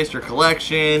office, your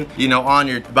collection, you know,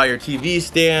 by your TV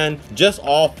stand, just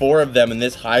all 4 of them in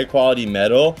this high quality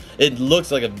metal, it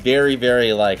looks like a very,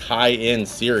 very like high-end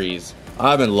series.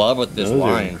 I'm in love with this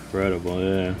line. Incredible,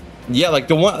 yeah. Yeah, like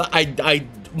the one,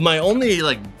 my only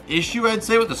like issue I'd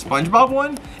say with the SpongeBob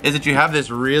one is that you have this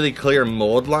really clear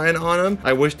mold line on them.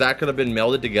 I wish that could have been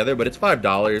melded together, but it's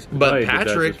 $5. But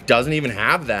Patrick doesn't even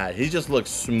have that. He just looks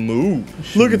smooth.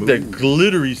 Look at that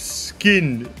glittery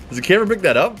skin. Does the camera pick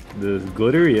that up? The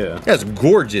glitter, yeah. That's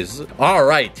gorgeous. All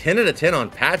right, 10 out of 10 on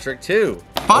Patrick too.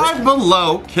 5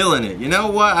 Below, killing it. You know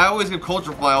what? I always give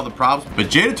Culture Fly all the props, but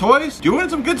Jada Toys doing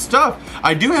some good stuff.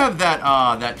 I do have that,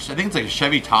 I think it's like a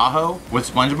Chevy Tahoe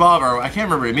with SpongeBob, or I can't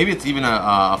remember. Maybe it's even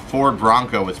a Ford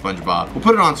Bronco with SpongeBob. We'll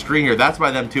put it on screen here. That's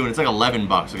by them too, and it's like 11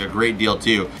 bucks, like a great deal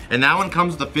too. And that one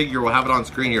comes with the figure. We'll have it on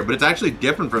screen here, but it's actually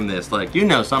different from this. Like, you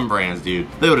know, some brands,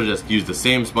 dude, they would have just used the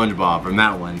same SpongeBob from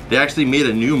that one. They actually made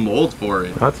a new mold for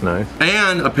it. That's nice.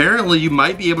 And apparently you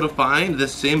might be able to find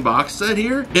this same box set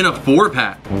here in a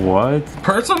 4-pack. What?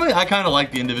 Personally, I kind of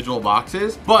like the individual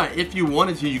boxes, but if you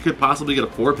wanted to, you could possibly get a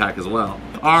 4-pack as well.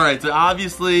 All right, so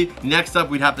obviously, next up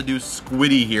we'd have to do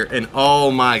Squiddy here, and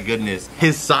oh my goodness,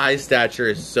 his size stature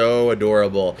is so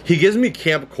adorable. He gives me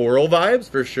Camp Coral vibes,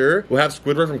 for sure. We'll have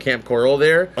Squidward from Camp Coral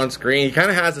there on screen. He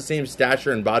kind of has the same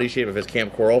stature and body shape of his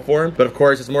Camp Coral form, but of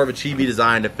course, it's more of a chibi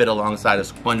design to fit alongside of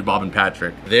SpongeBob and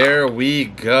Patrick. There we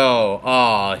go.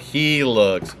 Oh, he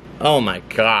looks, oh my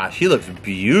gosh, he looks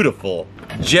beautiful.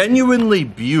 Genuinely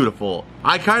beautiful.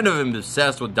 I kind of am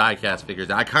obsessed with die-cast figures.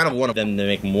 I kind of want them to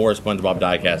make more SpongeBob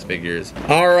die-cast figures.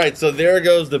 All right, so there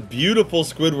goes the beautiful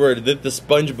Squidward, the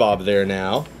SpongeBob there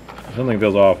now. Something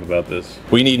feels off about this.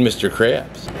 We need Mr.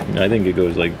 Krabs. I think it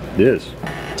goes like this.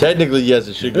 Technically, yes,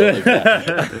 it should go like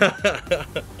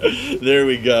that. There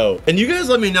we go. And you guys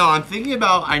let me know. I'm thinking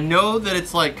about, I know that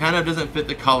it's like kind of doesn't fit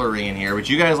the coloring in here, but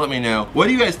you guys let me know. What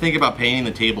do you guys think about painting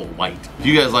the table white? If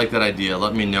you guys like that idea,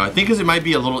 let me know. I think because it might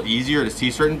be a little easier to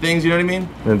see certain things, you know what I mean?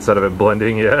 Instead of it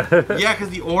blending, yeah. Yeah, because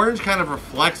the orange kind of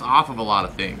reflects off of a lot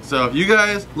of things. So if you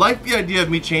guys like the idea of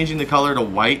me changing the color to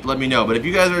white, let me know. But if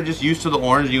you guys are just used to the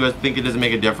orange and you guys think it doesn't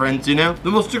make a difference, you know,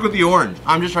 then we'll stick with the orange.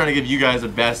 I'm just trying to give you guys the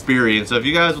best experience. So if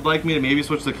you guys would like me to maybe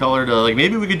switch the color to, like,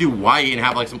 maybe we could do white and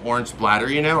have like some orange splatter,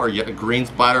 you know, or a green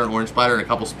splatter and orange splatter in a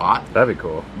couple spots. That'd be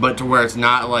cool. But to where it's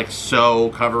not like so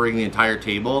covering the entire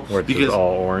table. Where it's just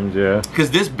all orange, yeah.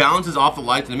 Because this bounces off the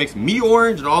lights and it makes me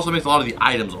orange and it also makes a lot of the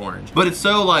items orange. But it's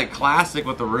so like classic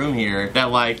with the room here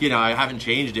that, like, you know, I haven't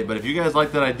changed it. But if you guys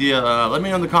like that idea, let me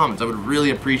know in the comments. I would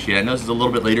really appreciate it. I know this is a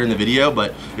little bit later in the video,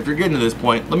 but if you're getting to this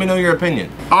point, let me know your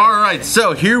opinion. All right,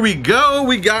 so here we go.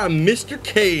 We got Mr.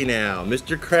 K now,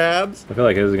 Mr. Krabs. I feel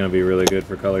like his is gonna be really good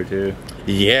for color too.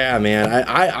 Yeah, man.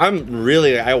 I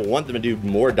want them to do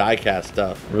more die-cast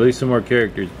stuff. Release some more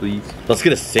characters, please. Let's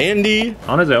get a Sandy.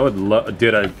 Honestly, I would love,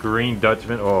 dude, a green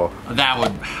Dutchman. Oh, that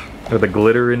would. With the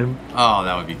glitter in him. Oh,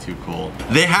 that would be too cool.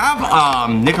 They have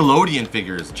Nickelodeon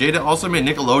figures. Jada also made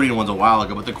Nickelodeon ones a while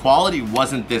ago, but the quality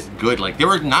wasn't this good. Like, they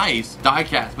were nice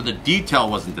die-cast, but the detail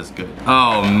wasn't this good.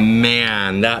 Oh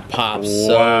man, that pops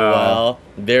so well.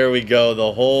 There we go,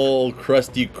 the whole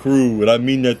Krusty crew, and I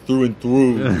mean that through and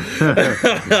through.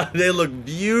 They look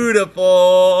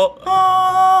beautiful.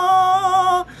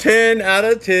 Oh, 10 out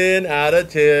of 10 out of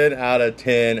 10 out of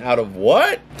 10 out of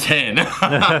what? 10.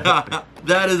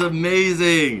 That is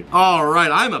amazing. All right,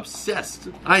 I'm obsessed.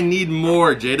 I need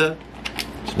more, Jada.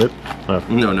 Snip. Oh.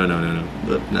 No.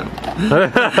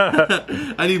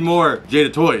 I need more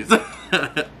Jada Toys.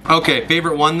 Okay,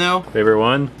 favorite one though? Favorite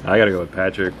one? I gotta go with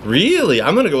Patrick. Really?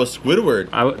 I'm gonna go with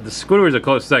Squidward. The Squidward's a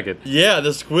close second. Yeah, the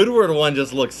Squidward one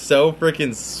just looks so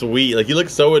freaking sweet. Like, he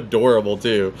looks so adorable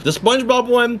too. The SpongeBob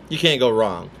one, you can't go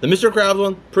wrong. The Mr. Krabs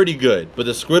one, pretty good. But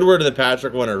the Squidward and the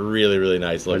Patrick one are really, really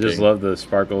nice looking. I just love the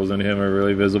sparkles in him are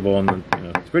really visible, and you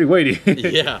know, it's pretty weighty.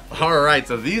 Yeah. All right,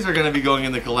 so these are gonna be going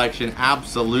in the collection,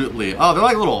 absolutely. Oh, they're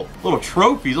like little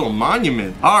trophies, little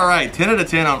monuments. All right, 10 out of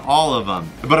 10 on all of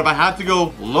them. But if I have to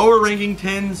go lower ranking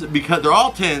 10s, because they're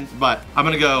all 10s, but I'm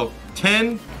gonna go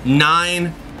 10,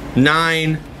 9,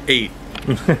 9, 8.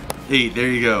 8, there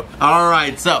you go. All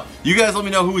right, so you guys let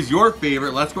me know who is your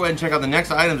favorite. Let's go ahead and check out the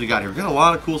next items we got here. We got a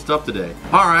lot of cool stuff today.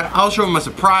 All right, I'll show them a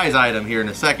surprise item here in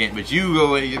a second, but you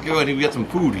go ahead and get some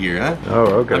food here, huh? Oh,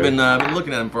 okay. I've been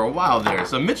looking at them for a while there.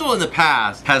 So Mitchell in the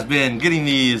past has been getting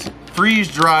these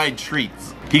freeze-dried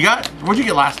treats. He got, what'd you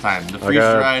get last time? The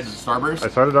freeze-dried Starburst? I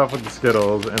started off with the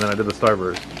Skittles, and then I did the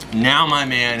Starburst. Now my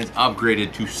man is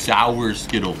upgraded to sour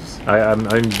Skittles.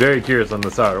 I'm very curious on the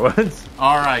sour ones.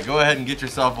 All right, go ahead and get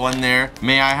yourself one there.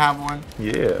 May I have one?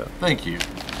 Yeah. Thank you.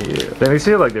 Yeah. They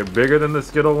see like they're bigger than the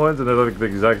Skittle ones, and they're like the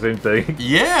exact same thing.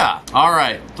 Yeah. All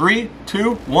right, 3,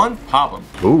 2, 1, pop them.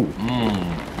 Ooh.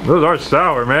 Those are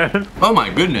sour, man. Oh my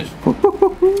goodness.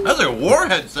 That's a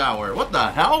Warhead sour. What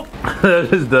the hell?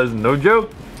 That's no joke.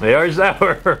 They are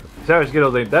sour. Sour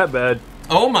Skittles ain't that bad.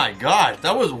 Oh my gosh,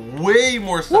 that was way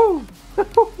more sour.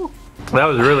 That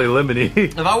was really lemony.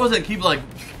 If I wasn't keep like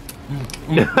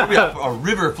a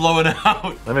river flowing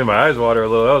out. I made my eyes water a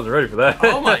little. I wasn't ready for that.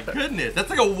 Oh my goodness,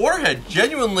 that's like a Warhead.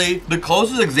 Genuinely, the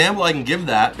closest example I can give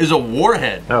that is a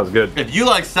Warhead. That was good. If you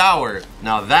like sour,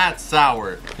 now that's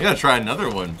sour. You gotta try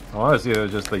another one. I want to see it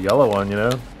was just the yellow one, you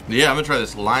know? Yeah, I'm gonna try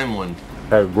this lime one.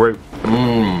 That great.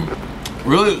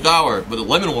 Really sour, but the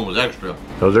lemon one was extra.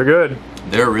 Those are good.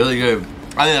 They're really good.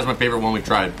 I think that's my favorite one we've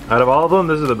tried. Out of all of them,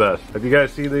 this is the best. If you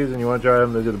guys see these and you want to try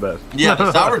them, these are the best. Yeah,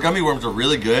 the sour gummy worms are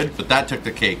really good, but that took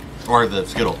the cake. Or the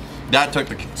Skittle. That took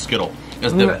the Skittle.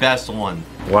 It's the best one.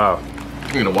 Wow.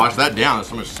 I'm gonna wash that down. There's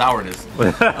so much sourness.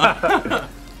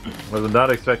 Was not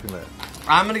expecting that.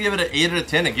 I'm gonna give it an 8 out of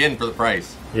 10 again for the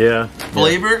price. Yeah.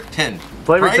 Flavor, 10.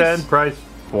 Flavor Price? 10, price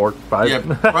 4, 5. Yeah,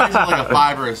 price is like a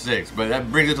 5 or a 6, but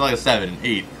that brings it to like a 7,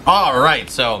 8. All right,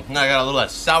 so now I got a little of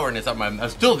that sourness up my. I'm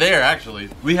still there actually.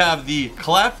 We have the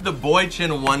Clef the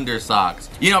Boychin Wonder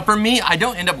socks. You know, for me, I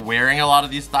don't end up wearing a lot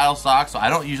of these style socks, so I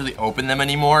don't usually open them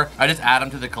anymore. I just add them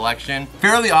to the collection.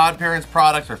 Fairly Odd Parents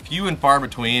products are few and far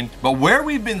between, but where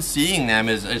we've been seeing them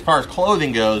is, as far as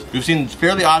clothing goes, we've seen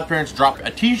Fairly Odd Parents drop a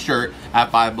t-shirt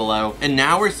at Five Below, and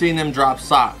now we're seeing them drop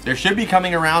socks. There should be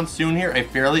coming around soon here a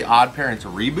Fairly Odd Parents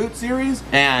reboot series,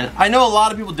 and I know a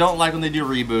lot of people don't like when they do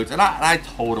reboots, and I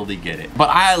totally get it, but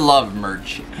I love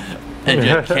merch. And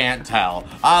you can't tell.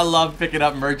 I love picking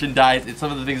up merchandise. It's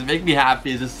some of the things that make me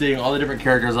happy is just seeing all the different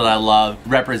characters that I love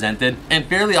represented. And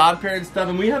Fairly Odd Parents stuff,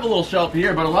 and we have a little shelf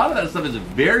here, but a lot of that stuff is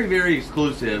very, very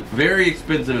exclusive, very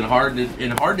expensive, and hard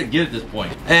to get at this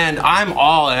point. And I'm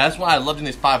all, and that's why I love doing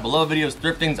these Five Below videos,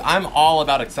 thriftings. I'm all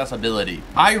about accessibility.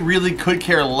 I really could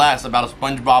care less about a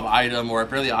Spongebob item or a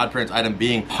Fairly Odd Parents item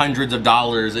being hundreds of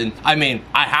dollars. And I mean,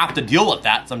 I have to deal with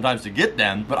that sometimes to get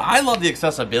them, but I love the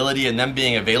accessibility and them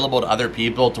being available to other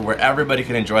people to where everybody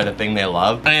can enjoy the thing they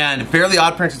love. And Fairly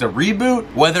Odd Parents is a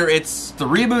reboot, whether it's the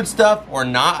reboot stuff or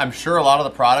not. I'm sure a lot of the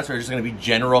products are just going to be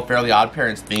general Fairly Odd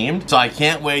Parents themed, so I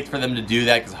can't wait for them to do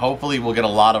that, because hopefully we'll get a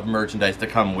lot of merchandise to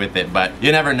come with it. But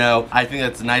you never know. I think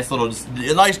that's a nice little,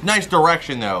 nice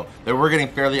direction though, that we're getting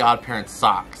Fairly Odd Parents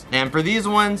socks. And for these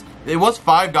ones, it was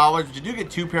 $5, but you do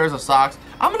get 2 pairs of socks.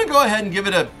 I'm gonna go ahead and give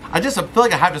it a, I feel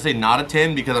like I have to say not a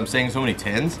 10 because I'm saying so many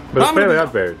 10s. But it's Fairly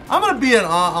Odd Parents. I'm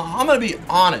gonna be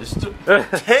honest.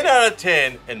 10 out of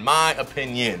 10 in my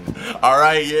opinion. All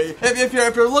right, if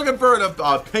you're looking for an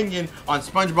opinion on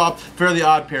SpongeBob Fairly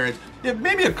Odd Parents,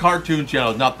 maybe a cartoon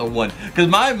channel is not the one, because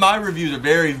my reviews are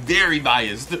very, very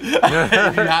biased. If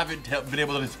you haven't been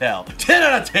able to tell. 10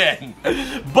 out of 10.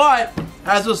 But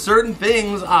as with certain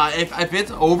things, if it's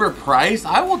overpriced,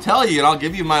 I will tell you and I'll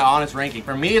give you my honest ranking.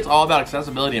 For me, it's all about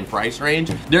accessibility and price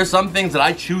range. There's some things that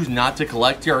I choose not to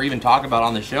collect here or even talk about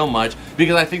on the show much,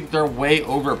 because I think they're way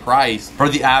overpriced for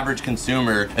the average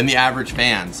consumer and the average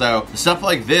fan. So stuff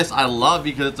like this I love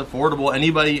because it's affordable.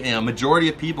 Anybody, majority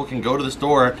of people can go to the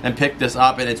store and pick this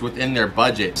up and it's within their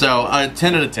budget. So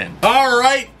 10 out of 10. All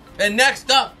right, and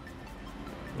next up,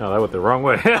 no, that went the wrong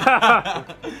way.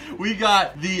 we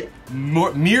got the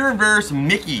Mirrorverse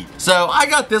Mickey. So I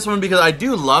got this one because I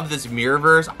do love this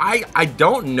Mirrorverse. I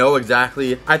don't know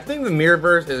exactly. I think the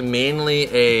Mirrorverse is mainly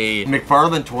a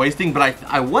McFarlane Toys thing, but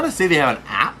I want to say they have an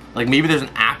app. Like maybe there's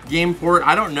an app game for it.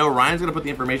 I don't know. Ryan's gonna put the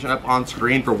information up on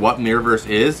screen for what Mirrorverse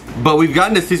is. But we've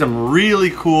gotten to see some really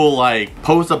cool, like,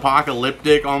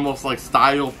 post-apocalyptic, almost like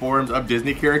style forms of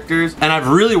Disney characters. And I've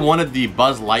really wanted the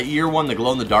Buzz Lightyear one, the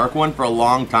glow-in-the-dark one, for a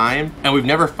long time. And we've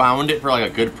never found it for like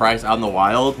a good price out in the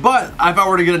wild. But if I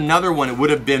were to get another one, it would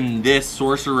have been this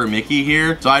Sorcerer Mickey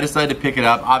here. So I decided to pick it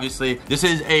up. Obviously, this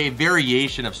is a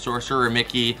variation of Sorcerer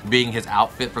Mickey being his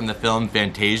outfit from the film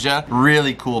Fantasia.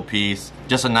 Really cool piece.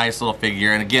 Just a nice little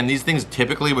figure. And again, these things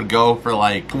typically would go for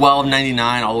like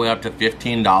 $12.99 all the way up to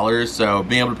 $15. So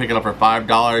being able to pick it up for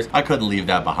 $5, I couldn't leave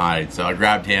that behind. So I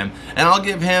grabbed him, and I'll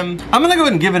give him, I'm gonna go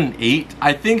ahead and give it an 8.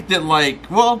 I think that, like,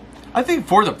 well, I think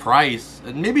for the price,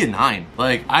 maybe a 9.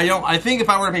 Like, I think if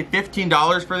I were to pay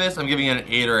 $15 for this, I'm giving it an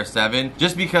 8 or a 7,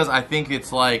 just because I think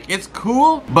it's like, it's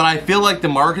cool, but I feel like the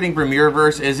marketing for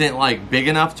Mirrorverse isn't like big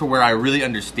enough to where I really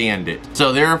understand it.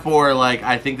 So therefore, like,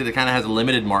 I think that it kind of has a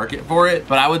limited market for it,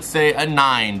 but I would say a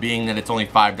 9, being that it's only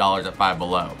 $5 at Five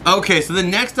Below. Okay, so the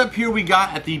next up here we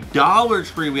got at the Dollar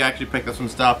Tree, we actually picked up some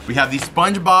stuff. We have the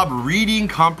SpongeBob Reading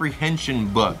Comprehension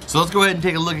book. So let's go ahead and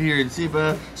take a look here and see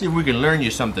if we can learn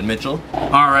you something, Mitchell.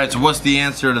 All right, so what's the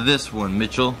answer to this one,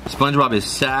 Mitchell? SpongeBob is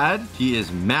sad, he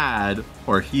is mad,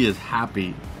 or he is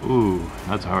happy? Ooh,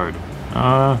 that's hard.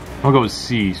 I'm gonna go with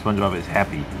C. SpongeBob is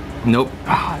happy. Nope,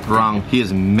 wrong. He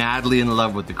is madly in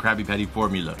love with the Krabby Patty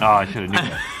formula. Oh, I should have knew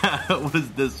that. What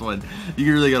is this one?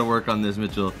 You really gotta work on this,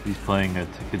 Mitchell. He's playing a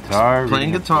guitar.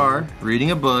 Playing guitar, reading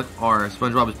a book, or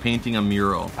SpongeBob is painting a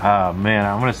mural. Ah, man,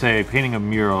 I'm gonna say painting a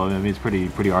mural. I mean, it's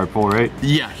pretty artful, right?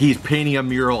 Yeah, he's painting a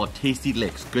mural of Tasty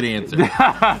Licks. Good answer.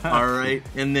 All right,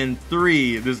 and then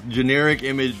 3, this generic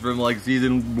image from like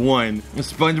season 1.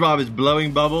 SpongeBob is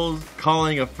blowing bubbles,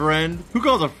 calling a friend. Who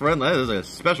calls a friend? That is a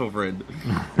special friend.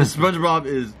 SpongeBob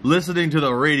is listening to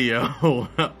the radio.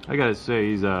 I gotta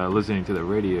say, he's listening to the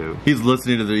radio. He is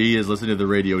listening to the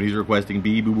radio, and he's requesting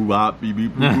beep boop boop bop, beep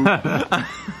beep boop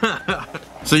boop.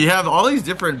 So you have all these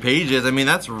different pages. I mean,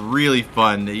 that's really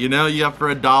fun. You know, you have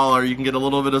for $1, you can get a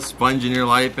little bit of sponge in your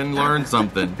life and learn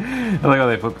something. I like how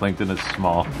they put plankton as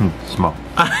small. Small.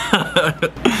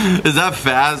 Is that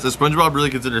fast? Is SpongeBob really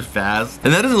considered fast?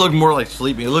 And that doesn't look more like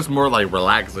sleeping. It looks more like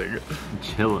relaxing.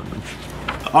 Chilling.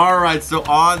 All right, so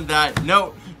on that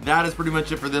note, that is pretty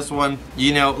much it for this one.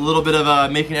 You know, a little bit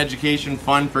of making education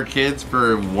fun for kids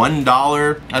for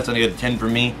 $1. That's gonna get a 10 for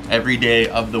me every day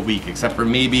of the week, except for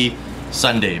maybe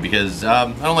Sunday, because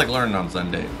I don't like learning on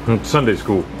Sunday. Sunday's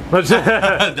cool. That's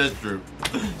true.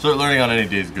 So learning on any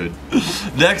day is good.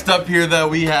 Next up here though,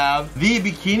 we have the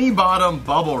Bikini Bottom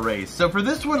Bubble Race. So for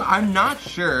this one, I'm not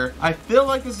sure. I feel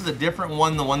like this is a different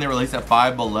one than the one they released at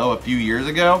Five Below a few years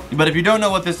ago. But if you don't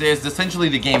know what this is, it's essentially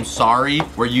the game Sorry,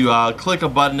 where you click a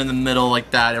button in the middle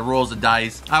like that, it rolls the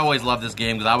dice. I always love this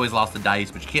game because I always lost the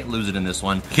dice, but you can't lose it in this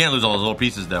one. You can't lose all those little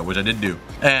pieces though, which I did do.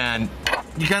 And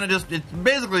you kind of just, it's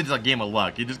basically just a game of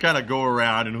luck. You just kind of go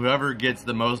around and whoever gets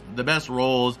the best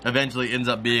rolls eventually ends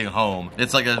up being home.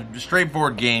 It's like a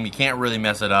straightforward game. You can't really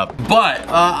mess it up. But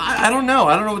I don't know.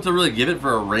 I don't know what to really give it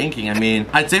for a ranking. I mean,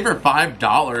 I'd say for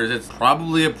 $5, it's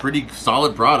probably a pretty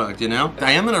solid product, you know?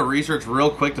 I am gonna research real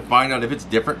quick to find out if it's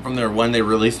different from the one they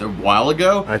released a while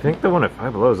ago. I think the one at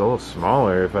Five Below is a little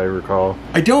smaller, if I recall.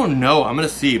 I don't know. I'm gonna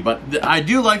see, but I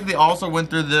do like that they also went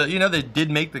through the, you know, they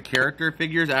did make the character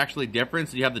figures actually different.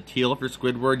 So you have the teal for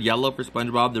Squidward, yellow for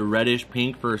SpongeBob, the reddish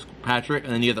pink for Patrick,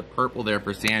 and then you have the purple there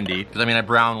for Sandy. Because I mean, a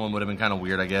brown one would have been kind of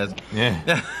weird, I guess.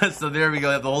 Yeah. So there we go.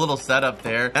 They have the whole little setup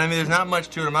there. And I mean, there's not much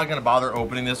to it. I'm not gonna bother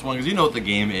opening this one because you know what the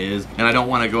game is, and I don't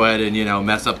want to go ahead and, you know,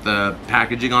 mess up the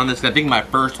packaging on this. I think my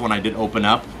first one I did open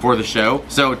up for the show.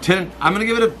 So 10. I'm gonna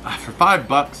give it for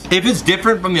 $5. If it's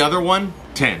different from the other one,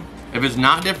 10. If it's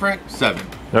not different, 7.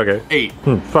 Okay. 8.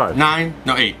 5. 9.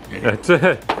 No, 8. That's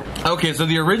it. Okay, so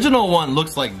the original one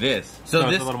looks like this. So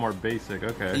it's this, a little more basic,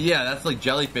 okay. yeah, that's like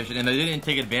jellyfish, and they didn't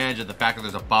take advantage of the fact that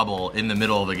there's a bubble in the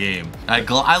middle of the game. I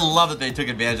love that they took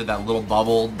advantage of that little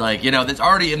bubble, like, you know, that's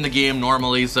already in the game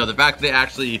normally, so the fact that they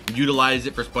actually utilized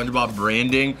it for SpongeBob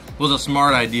branding was a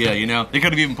smart idea, you know? They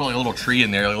could have even put like a little tree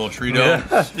in there, like a little tree dome,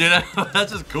 you know?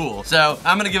 That's just cool. So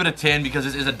I'm gonna give it a 10 because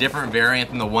this is a different variant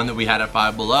than the one that we had at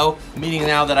Five Below, meaning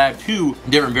now that I have 2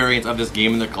 different variants of this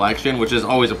game in the collection, which is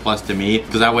always a plus to me,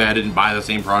 because that way I didn't buy the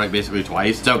same product basically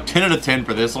twice. So 10 out of 10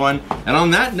 for this one. And on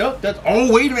that note, that's,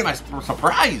 oh wait a minute, my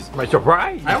surprise. My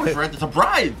surprise. I always forgot the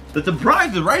surprise. The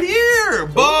surprise is right here.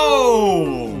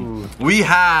 Boom. We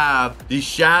have the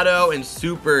Shadow and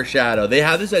Super Shadow. They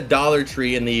have this at Dollar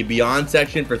Tree in the Beyond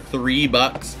section for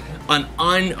 $3. An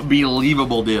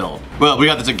unbelievable deal. Well, we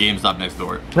got this at GameStop next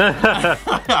door.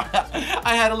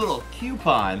 I had a little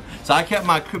coupon, so I kept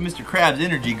my Mr. Krabs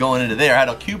energy going into there. I had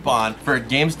a coupon for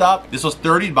GameStop. This was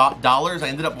 $30. I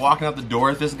ended up walking out the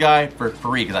door with this guy for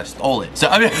free because I stole it. So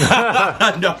I mean,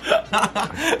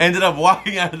 no. Ended up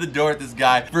walking out of the door with this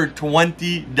guy for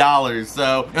 $20.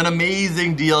 So an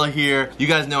amazing deal here. You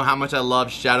guys know how much I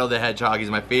love Shadow the Hedgehog. He's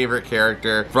my favorite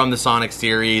character from the Sonic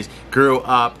series. Grew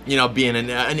up, you know, being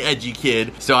an edgy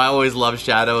kid, so I always love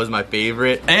Shadow as my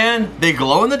favorite. And they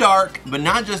glow in the dark, but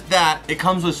not just that, it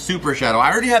comes with Super Shadow.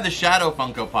 I already have the Shadow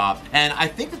Funko Pop, and I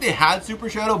think that they had Super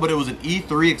Shadow, but it was an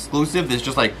E3 exclusive that's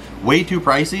just like way too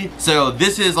pricey. So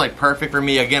this is like perfect for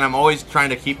me. Again, I'm always trying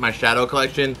to keep my Shadow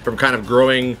collection from kind of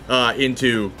growing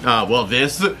into, well,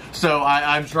 this. So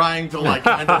I'm trying to like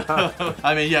kind of,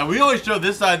 I mean, yeah, we always show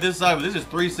this side, but this is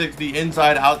 360,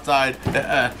 inside, outside.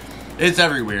 It's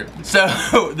everywhere.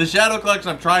 So the Shadow collection,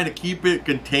 I'm trying to keep it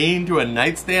contained to a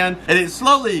nightstand, and it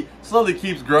slowly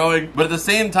keeps growing, but at the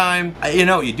same time, you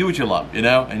know, you do what you love, you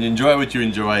know, and you enjoy what you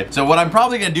enjoy. So what I'm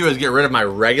probably gonna do is get rid of my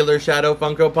regular Shadow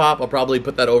Funko Pop. I'll probably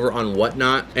put that over on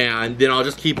Whatnot, and then I'll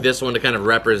just keep this one to kind of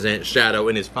represent Shadow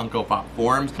in his Funko Pop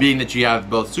forms, being that you have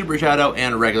both Super Shadow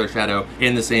and regular Shadow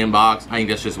in the same box. I think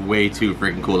that's just way too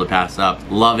freaking cool to pass up.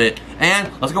 Love it.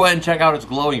 And let's go ahead and check out its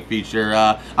glowing feature.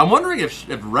 I'm wondering if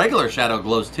regular Shadow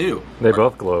glows too. They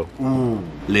both glow. Ooh,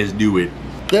 let's do it.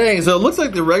 Dang, so it looks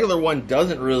like the regular one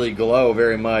doesn't really glow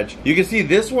very much. You can see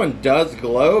this one does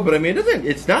glow, but I mean,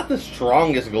 it's not the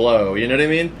strongest glow, you know what I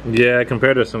mean? Yeah,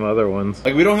 compared to some other ones.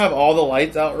 Like, we don't have all the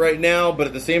lights out right now, but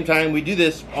at the same time, we do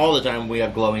this all the time when we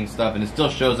have glowing stuff, and it still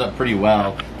shows up pretty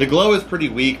well. The glow is pretty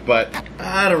weak, but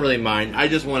I don't really mind. I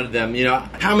just wanted them, you know,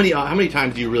 how many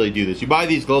times do you really do this? You buy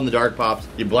these glow-in-the-dark pops,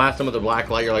 you blast them with a black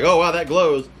light, you're like, oh wow, that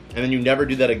glows. And then you never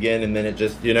do that again, and then it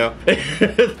just, you know,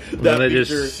 then they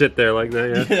just sit there like that.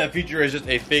 Yeah. That feature is just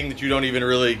a thing that you don't even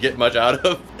really get much out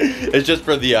of. It's just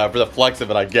for the flex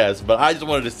of it, I guess. But I just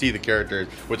wanted to see the characters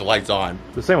with the lights on.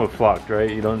 The same with Flocked,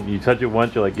 right? You touch it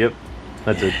once, you're like, yep,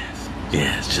 that's it.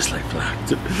 Yeah, it's just like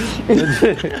Flocked.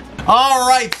 All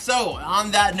right, so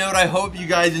on that note, I hope you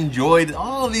guys enjoyed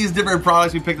all of these different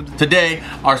products we picked up today.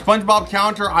 Our Spongebob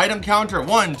counter, item counter,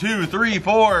 1, 2, 3,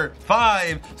 4,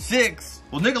 5, 6.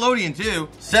 Well, Nickelodeon too.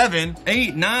 7,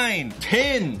 8, 9,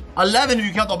 10, 11 if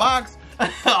you count the box.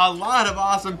 A lot of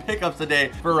awesome pickups today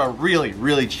for a really,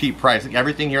 really cheap price. Like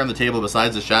everything here on the table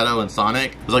besides the Shadow and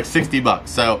Sonic was like 60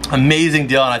 bucks. So amazing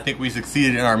deal, and I think we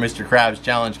succeeded in our Mr. Krabs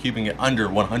challenge, keeping it under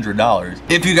 $100.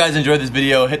 If you guys enjoyed this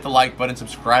video, hit the like button,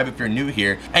 subscribe if you're new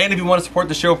here. And if you want to support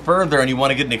the show further and you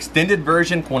want to get an extended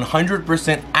version,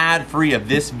 100% ad-free of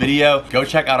this video, go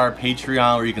check out our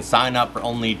Patreon where you can sign up for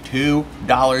only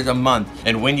 $2 a month.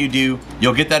 And when you do,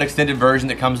 you'll get that extended version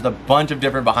that comes with a bunch of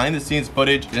different behind the scenes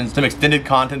footage and some extended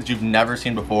content that you've never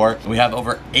seen before. We have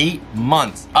over 8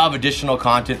 months of additional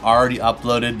content already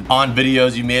uploaded on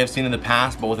videos you may have seen in the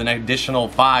past, but with an additional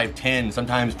 5, 10,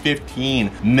 sometimes 15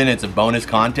 minutes of bonus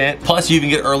content. Plus you even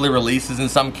get early releases in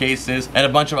some cases and a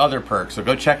bunch of other perks. So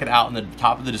go check it out in the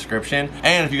top of the description.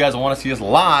 And if you guys want to see us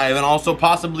live and also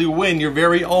possibly win your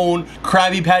very own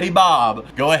Krabby Patty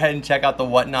Bob, go ahead and check out the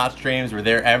Whatnot streams. We're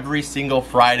there every single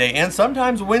Friday and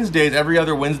sometimes Wednesdays, every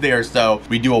other Wednesday or so.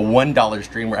 We do a $1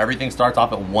 stream where everything starts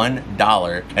off at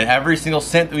 $1, and every single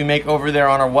cent that we make over there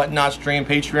on our Whatnot stream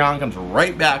Patreon comes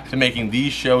right back to making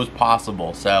these shows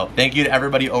possible. So thank you to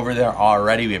everybody over there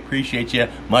already. We appreciate you.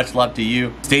 Much love to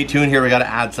you. Stay tuned here. We got to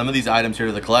add some of these items here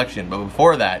to the collection, but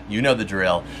before that, you know the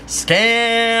drill.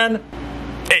 Scan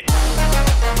it.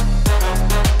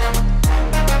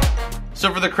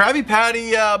 So for the Krabby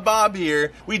Patty Bob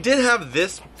here, we did have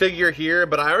this figure here,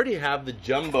 but I already have the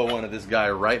jumbo one of this guy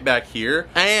right back here.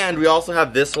 And we also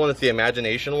have this one, it's the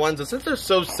Imagination one. So since they're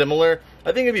so similar,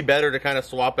 I think it'd be better to kind of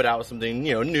swap it out with something,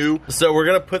 you know, new. So we're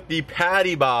gonna put the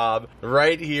Patty Bob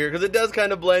right here, because it does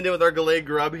kind of blend in with our Galay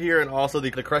Grub here and also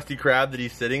the Krusty Krab that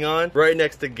he's sitting on, right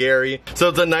next to Gary. So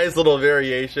it's a nice little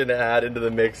variation to add into the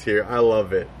mix here. I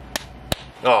love it.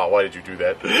 Oh, why did you do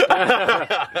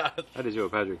that? How did you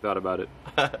what Patrick thought about it?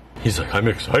 He's like, I'm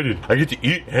excited. I get to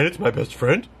eat and it's my best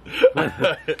friend.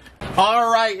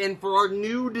 All right, and for our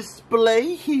new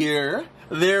display here,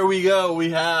 there we go.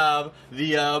 We have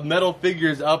the metal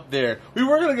figures up there. We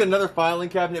were gonna get another filing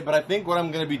cabinet, but I think what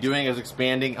I'm gonna be doing is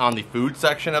expanding on the food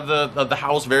section of the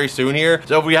house very soon here.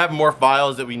 So if we have more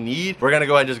files that we need, we're gonna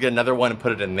go ahead and just get another one and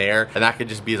put it in there, and that could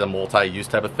just be as a multi-use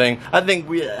type of thing. I think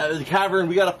we, the cavern,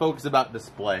 we gotta focus about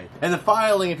display. And the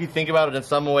filing, if you think about it in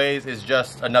some ways, is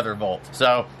just another vault.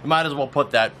 So we might as well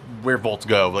put that where vaults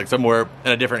go, like somewhere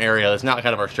in a different area that's not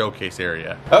kind of our showcase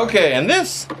area. Okay, and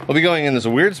this will be going in this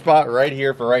weird spot right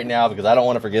here for right now because I don't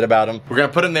want to forget about them. We're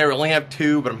gonna put them there. We only have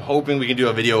 2, but I'm hoping we can do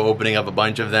a video opening up a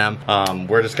bunch of them.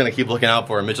 We're just gonna keep looking out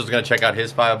for them. Mitchell's gonna check out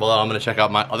his Five Below. I'm gonna check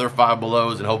out my other Five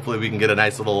Belows, and hopefully we can get a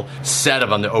nice little set of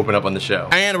them to open up on the show.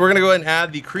 And we're gonna go ahead and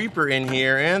add the Creeper in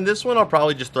here, and this one I'll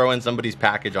probably just throw in somebody's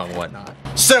package on Whatnot.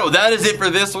 So that is it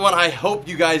for this one. I hope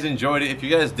you guys enjoyed it. If you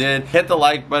guys did, hit the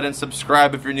like button,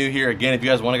 subscribe if you're new here. Again, if you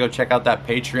guys want to go check out that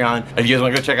Patreon, if you guys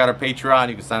want to go check out our Patreon,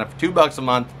 you can sign up for $2 a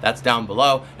month. That's down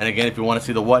below. And again, if you want want to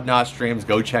see the Whatnot streams,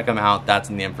 go check them out. That's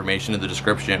in the information in the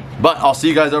description. But I'll see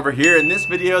you guys over here in this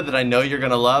video that I know you're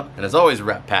gonna love. And as always,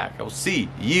 Rep Pack, I will see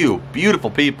you beautiful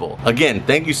people. Again,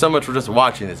 thank you so much for just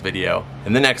watching this video.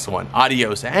 In the next one,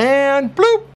 adios and bloop.